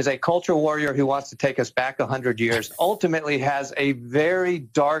 is a culture warrior who wants to take us back 100 years, ultimately has a very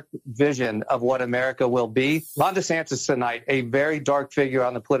dark vision of what America will be. Ron DeSantis tonight, a very dark figure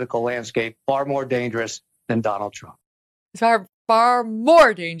on the political landscape, far more dangerous than Donald Trump. Far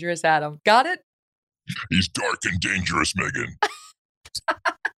more dangerous, Adam. Got it? He's dark and dangerous, Megyn.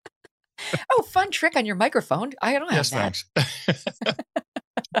 Oh, fun trick on your microphone. I don't have that. Thanks.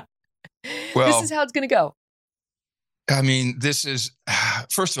 Well, this is how it's going to go. I mean, this is,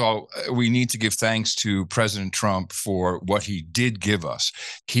 first of all, we need to give thanks to President Trump for what he did give us.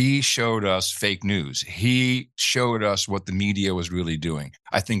 He showed us fake news. He showed us what the media was really doing.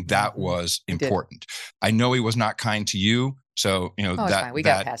 I think that was important. I know he was not kind to you. So, it's fine. We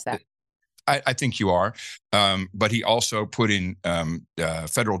got past that. I think you are, but he also put in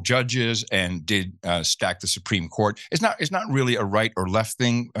federal judges and did stack the Supreme Court. It's not really a right or left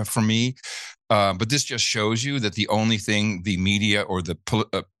thing for me, but this just shows you that the only thing the media or the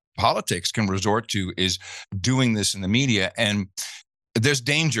politics can resort to is doing this in the media, and there's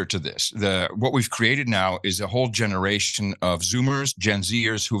danger to this. What we've created now is a whole generation of Zoomers, Gen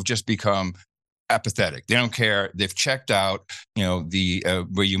Zers, who've just become apathetic. They don't care. They've checked out.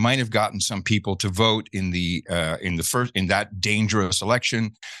 Where you might have gotten some people to vote in that dangerous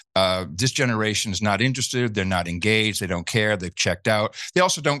election. This generation is not interested. They're not engaged. They don't care. They've checked out. They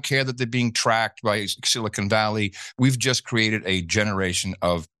also don't care that they're being tracked by Silicon Valley. We've just created a generation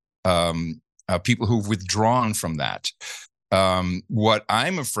of people who've withdrawn from that. What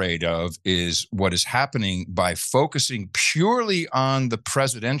I'm afraid of is what is happening by focusing purely on the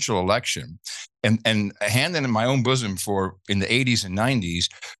presidential election and handing in my own bosom in the 80s and 90s.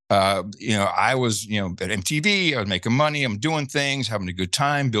 I was, at MTV, I was making money. I'm doing things, having a good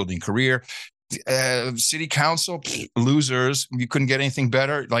time, building career. City council, losers. You couldn't get anything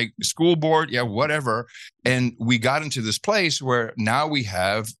better. Like school board, yeah, whatever. And we got into this place where now we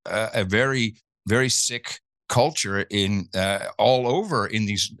have a very, very sick culture all over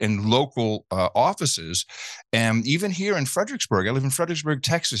in local offices, and even here in Fredericksburg. I live in Fredericksburg,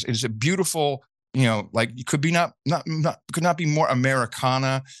 Texas. It's a beautiful, it could not be more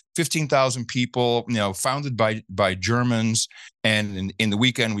Americana. 15,000 people, founded by Germans, and in the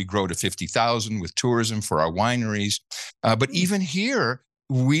weekend we grow to 50,000 with tourism for our wineries. But even here,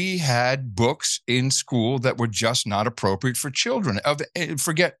 we had books in school that were just not appropriate for children.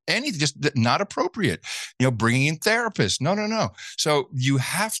 Forget anything, just not appropriate. Bringing in therapists. No. So you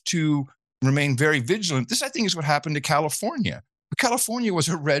have to remain very vigilant. This, I think, is what happened to California. California was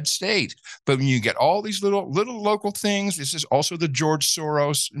a red state, but when you get all these little local things, this is also the George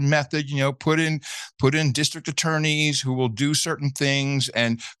Soros method. Put in district attorneys who will do certain things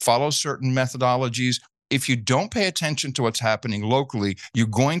and follow certain methodologies. If you don't pay attention to what's happening locally, you're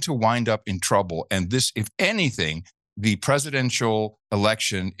going to wind up in trouble. And this, if anything, the presidential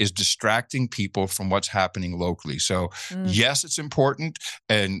election is distracting people from what's happening locally. So yes, it's important.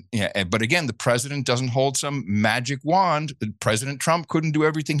 But again, the president doesn't hold some magic wand. President Trump couldn't do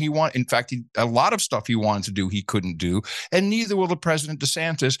everything he wanted. In fact, a lot of stuff he wanted to do, he couldn't do. And neither will the President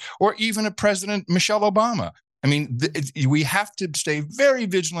DeSantis or even a President Michelle Obama. I mean, we have to stay very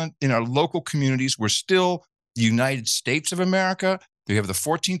vigilant in our local communities. We're still the United States of America. We have the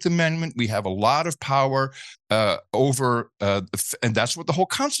 14th Amendment. We have a lot of power over, and that's what the whole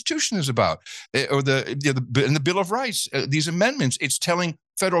Constitution is about. Or the Bill of Rights, these amendments, it's telling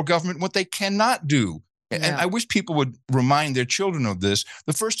federal government what they cannot do. And I wish people would remind their children of this.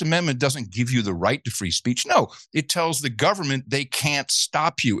 The First Amendment doesn't give you the right to free speech. No, it tells the government they can't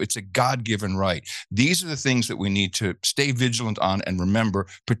stop you. It's a God-given right. These are the things that we need to stay vigilant on and remember,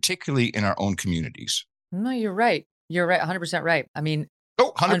 particularly in our own communities. No, you're right. You're right. 100% right. I mean,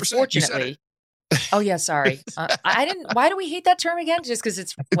 100%. Unfortunately. Oh, yeah. Sorry. I didn't. Why do we hate that term again? Just because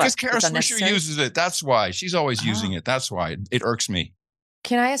it's because Kara Swisher uses it. That's why. She's always using it. That's why. It irks me.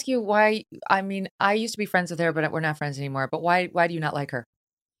 Can I ask you why? I mean, I used to be friends with her, but we're not friends anymore. But why do you not like her?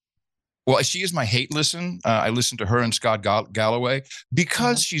 Well, she is my hate listen. I listen to her and Scott Galloway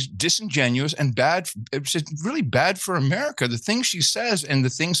because she's disingenuous and bad. It's really bad for America. The things she says and the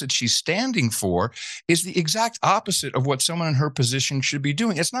things that she's standing for is the exact opposite of what someone in her position should be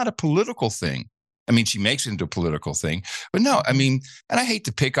doing. It's not a political thing. I mean, she makes it into a political thing, but no, I mean, and I hate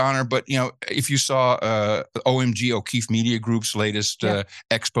to pick on her, but if you saw OMG O'Keefe Media Group's latest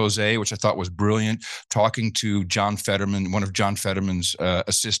expose, which I thought was brilliant, talking to John Fetterman, one of John Fetterman's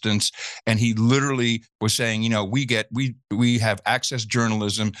assistants, and he literally was saying, we have access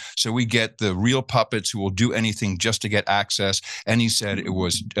journalism, so we get the real puppets who will do anything just to get access. And he said it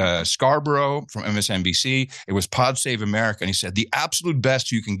was Scarborough from MSNBC, it was Pod Save America, and he said the absolute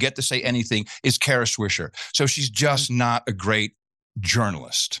best you can get to say anything is Kara Swisher. So she's just not a great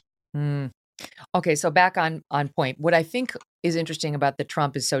journalist. Okay, so back on point. What I think is interesting about the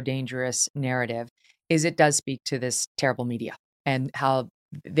Trump is so dangerous narrative is it does speak to this terrible media and how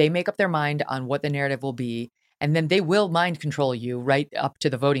they make up their mind on what the narrative will be, and then they will mind control you right up to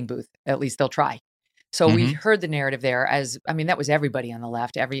the voting booth. At least they'll try. So we heard the narrative there that was everybody on the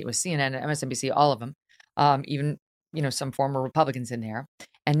left. It was CNN, MSNBC, all of them, even some former Republicans in there.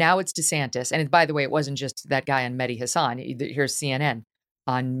 And now it's DeSantis. And by the way, it wasn't just that guy on Mehdi Hassan. Here's CNN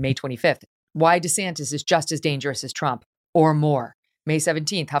on May 25th. Why DeSantis is just as dangerous as Trump or more. May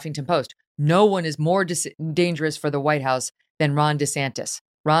 17th, Huffington Post. No one is more dangerous for the White House than Ron DeSantis.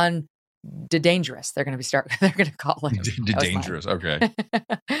 Ron DeDangerous. They're going to call him. DeDangerous. Okay.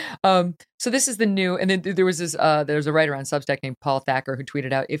 So this is the new, and then there was there's a writer on Substack named Paul Thacker who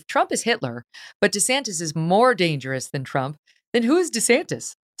tweeted out, if Trump is Hitler, but DeSantis is more dangerous than Trump, then who is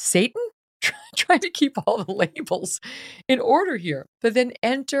DeSantis? Satan? Trying to keep all the labels in order here. But then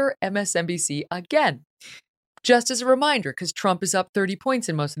enter MSNBC again. Just as a reminder, because Trump is up 30 points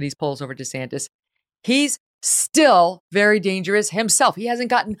in most of these polls over DeSantis, he's still very dangerous himself. He hasn't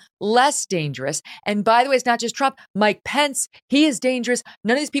gotten less dangerous. And by the way, it's not just Trump. Mike Pence, he is dangerous.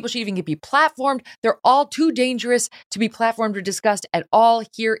 None of these people should even be platformed. They're all too dangerous to be platformed or discussed at all.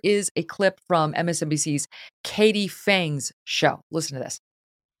 Here is a clip from MSNBC's Katie Fang's show. Listen to this.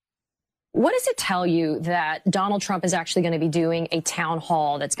 What does it tell you that Donald Trump is actually going to be doing a town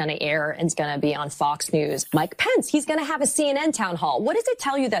hall that's going to air and it's going to be on Fox News? Mike Pence, he's going to have a CNN town hall. What does it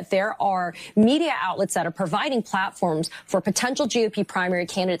tell you that there are media outlets that are providing platforms for potential GOP primary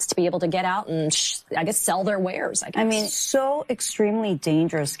candidates to be able to get out and, I guess, sell their wares? I mean, so extremely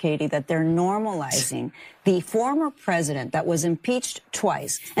dangerous, Katie, that they're normalizing the former president that was impeached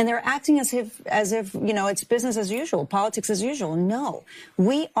twice, and they're acting as if it's business as usual, politics as usual. No,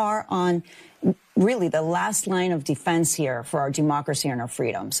 we are on really the last line of defense here for our democracy and our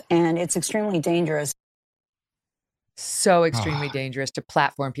freedoms, and it's extremely dangerous. So extremely dangerous to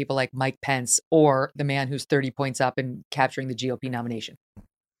platform people like Mike Pence or the man who's 30 points up and capturing the GOP nomination.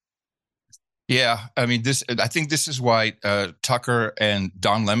 Yeah, I mean, I think this is why Tucker and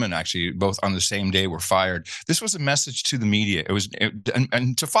Don Lemon, actually, both on the same day, were fired. This was a message to the media.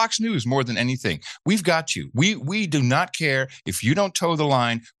 And to Fox News more than anything. We've got you. We do not care if you don't toe the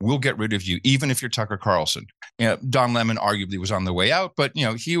line. We'll get rid of you, even if you're Tucker Carlson. Don Lemon arguably was on the way out, but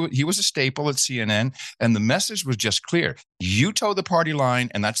he was a staple at CNN, and the message was just clear: you toe the party line,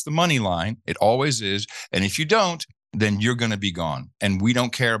 and that's the money line. It always is. And if you don't, then you're going to be gone. And we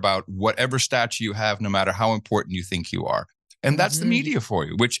don't care about whatever stature you have, no matter how important you think you are. And that's the media for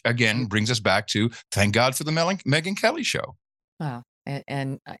you, which, again, brings us back to thank God for the Megyn Kelly show. Wow.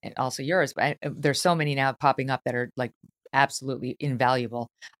 And also yours. But there's so many now popping up that are like absolutely invaluable.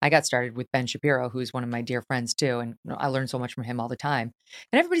 I got started with Ben Shapiro, who's one of my dear friends too, and I learn so much from him all the time.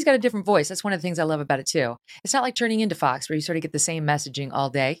 And everybody's got a different voice. That's one of the things I love about it too. It's not like turning into Fox, where you sort of get the same messaging all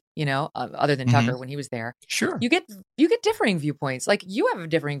day, other than Tucker when he was there. Sure. You get differing viewpoints. Like you have a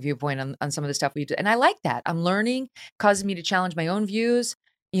differing viewpoint on some of the stuff we do. And I like that. I'm learning, causes me to challenge my own views.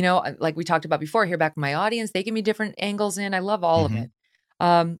 Like we talked about before, hear back from my audience. They give me different angles in. I love all of it.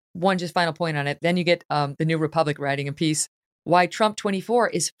 One just final point on it. Then you get the New Republic writing a piece, why Trump 24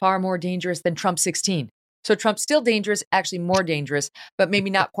 is far more dangerous than Trump 16. So Trump's still dangerous, actually more dangerous, but maybe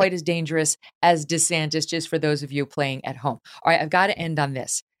not quite as dangerous as DeSantis, just for those of you playing at home. All right, I've got to end on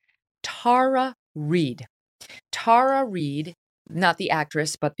this. Tara Reid, not the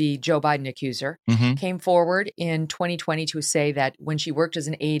actress, but the Joe Biden accuser, came forward in 2020 to say that when she worked as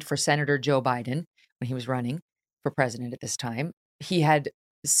an aide for Senator Joe Biden, when he was running for president at this time, he had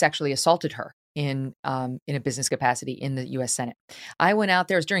sexually assaulted her in a business capacity in the U.S. Senate. I went out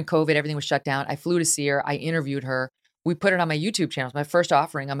there. It was during COVID. Everything was shut down. I flew to see her. I interviewed her. We put it on my YouTube channel. It's my first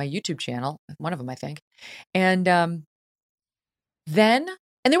offering on my YouTube channel. One of them, I think. And then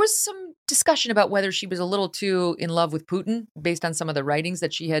there was some discussion about whether she was a little too in love with Putin based on some of the writings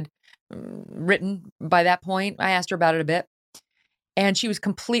that she had written by that point. I asked her about it a bit. And she was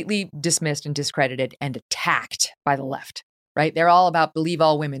completely dismissed and discredited and attacked by the left. Right? They're all about believe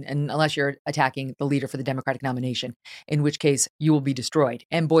all women, and unless you're attacking the leader for the Democratic nomination, in which case you will be destroyed.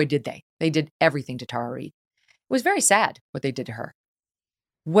 And boy, did they. They did everything to Tara Reid. It was very sad what they did to her.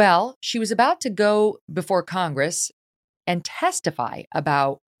 Well, she was about to go before Congress and testify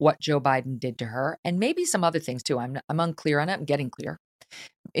about what Joe Biden did to her, and maybe some other things too. I'm unclear on it. I'm getting clear.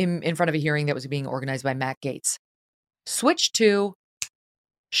 In front of a hearing that was being organized by Matt Gaetz. Switch to,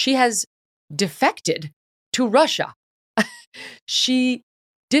 she has defected to Russia. She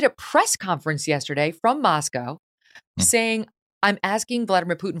did a press conference yesterday from Moscow saying, I'm asking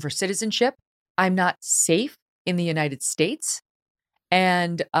Vladimir Putin for citizenship. I'm not safe in the United States.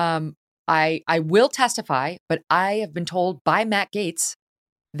 And I will testify, but I have been told by Matt Gaetz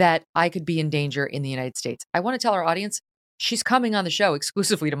that I could be in danger in the United States. I want to tell our audience, she's coming on the show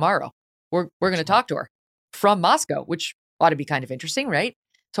exclusively tomorrow. We're going to talk to her from Moscow, which ought to be kind of interesting, right?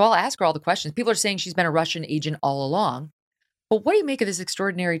 So I'll ask her all the questions. People are saying she's been a Russian agent all along. But what do you make of this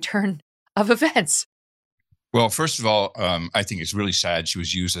extraordinary turn of events? Well, first of all, I think it's really sad she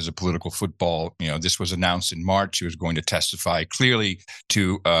was used as a political football. This was announced in March. She was going to testify clearly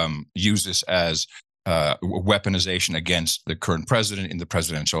to use this as weaponization against the current president in the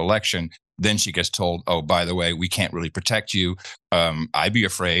presidential election. Then she gets told, oh, by the way, we can't really protect you. I'd be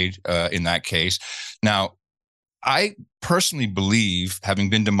afraid in that case. Now, I personally believe, having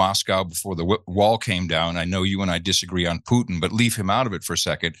been to Moscow before the wall came down, I know you and I disagree on Putin, but leave him out of it for a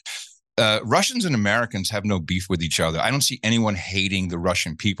second. Russians and Americans have no beef with each other. I don't see anyone hating the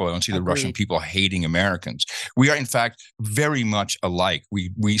Russian people. I don't see the Russian people hating Americans. We are, in fact, very much alike.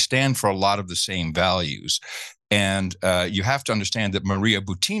 We stand for a lot of the same values. And you have to understand that Maria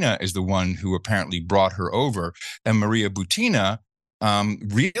Butina is the one who apparently brought her over. And Maria Butina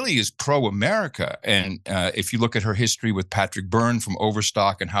really is pro-America. And if you look at her history with Patrick Byrne from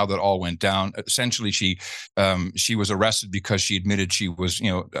Overstock and how that all went down, essentially she was arrested because she admitted she was,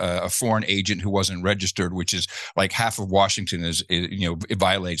 a foreign agent who wasn't registered, which is like half of Washington it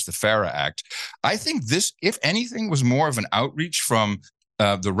violates the FARA Act. I think this, if anything, was more of an outreach from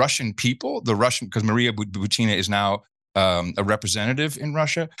the Russian people, because Maria Butina is now a representative in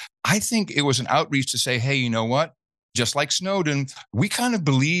Russia. I think it was an outreach to say, hey, you know what? Just like Snowden, we kind of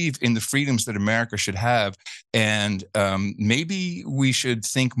believe in the freedoms that America should have. And maybe we should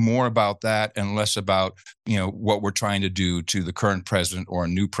think more about that and less about, what we're trying to do to the current president or a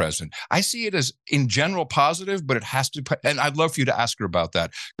new president. I see it as in general positive, but it has to, and I'd love for you to ask her about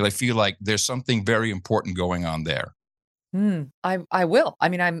that, because I feel like there's something very important going on there. I will. I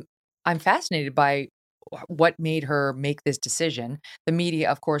mean, I'm fascinated by what made her make this decision. The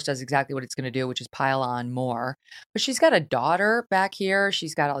media, of course, does exactly what it's going to do, which is pile on more. But she's got a daughter back here.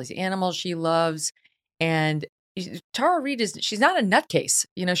 She's got all these animals she loves. And Tara Reid she's not a nutcase.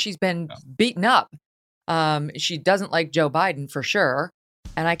 She's been beaten up. She doesn't like Joe Biden for sure.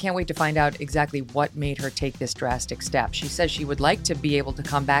 And I can't wait to find out exactly what made her take this drastic step. She says she would like to be able to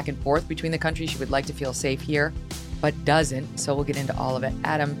come back and forth between the countries. She would like to feel safe here, but doesn't. So we'll get into all of it.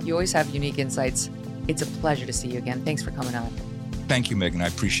 Adam, you always have unique insights. It's a pleasure to see you again. Thanks for coming on. Thank you, Megan. I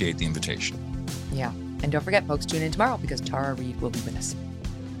appreciate the invitation. Yeah. And don't forget, folks, tune in tomorrow because Tara Reid will be with us.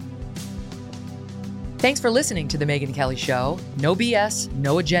 Thanks for listening to The Megyn Kelly Show. No BS,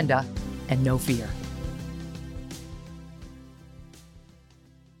 no agenda, and no fear.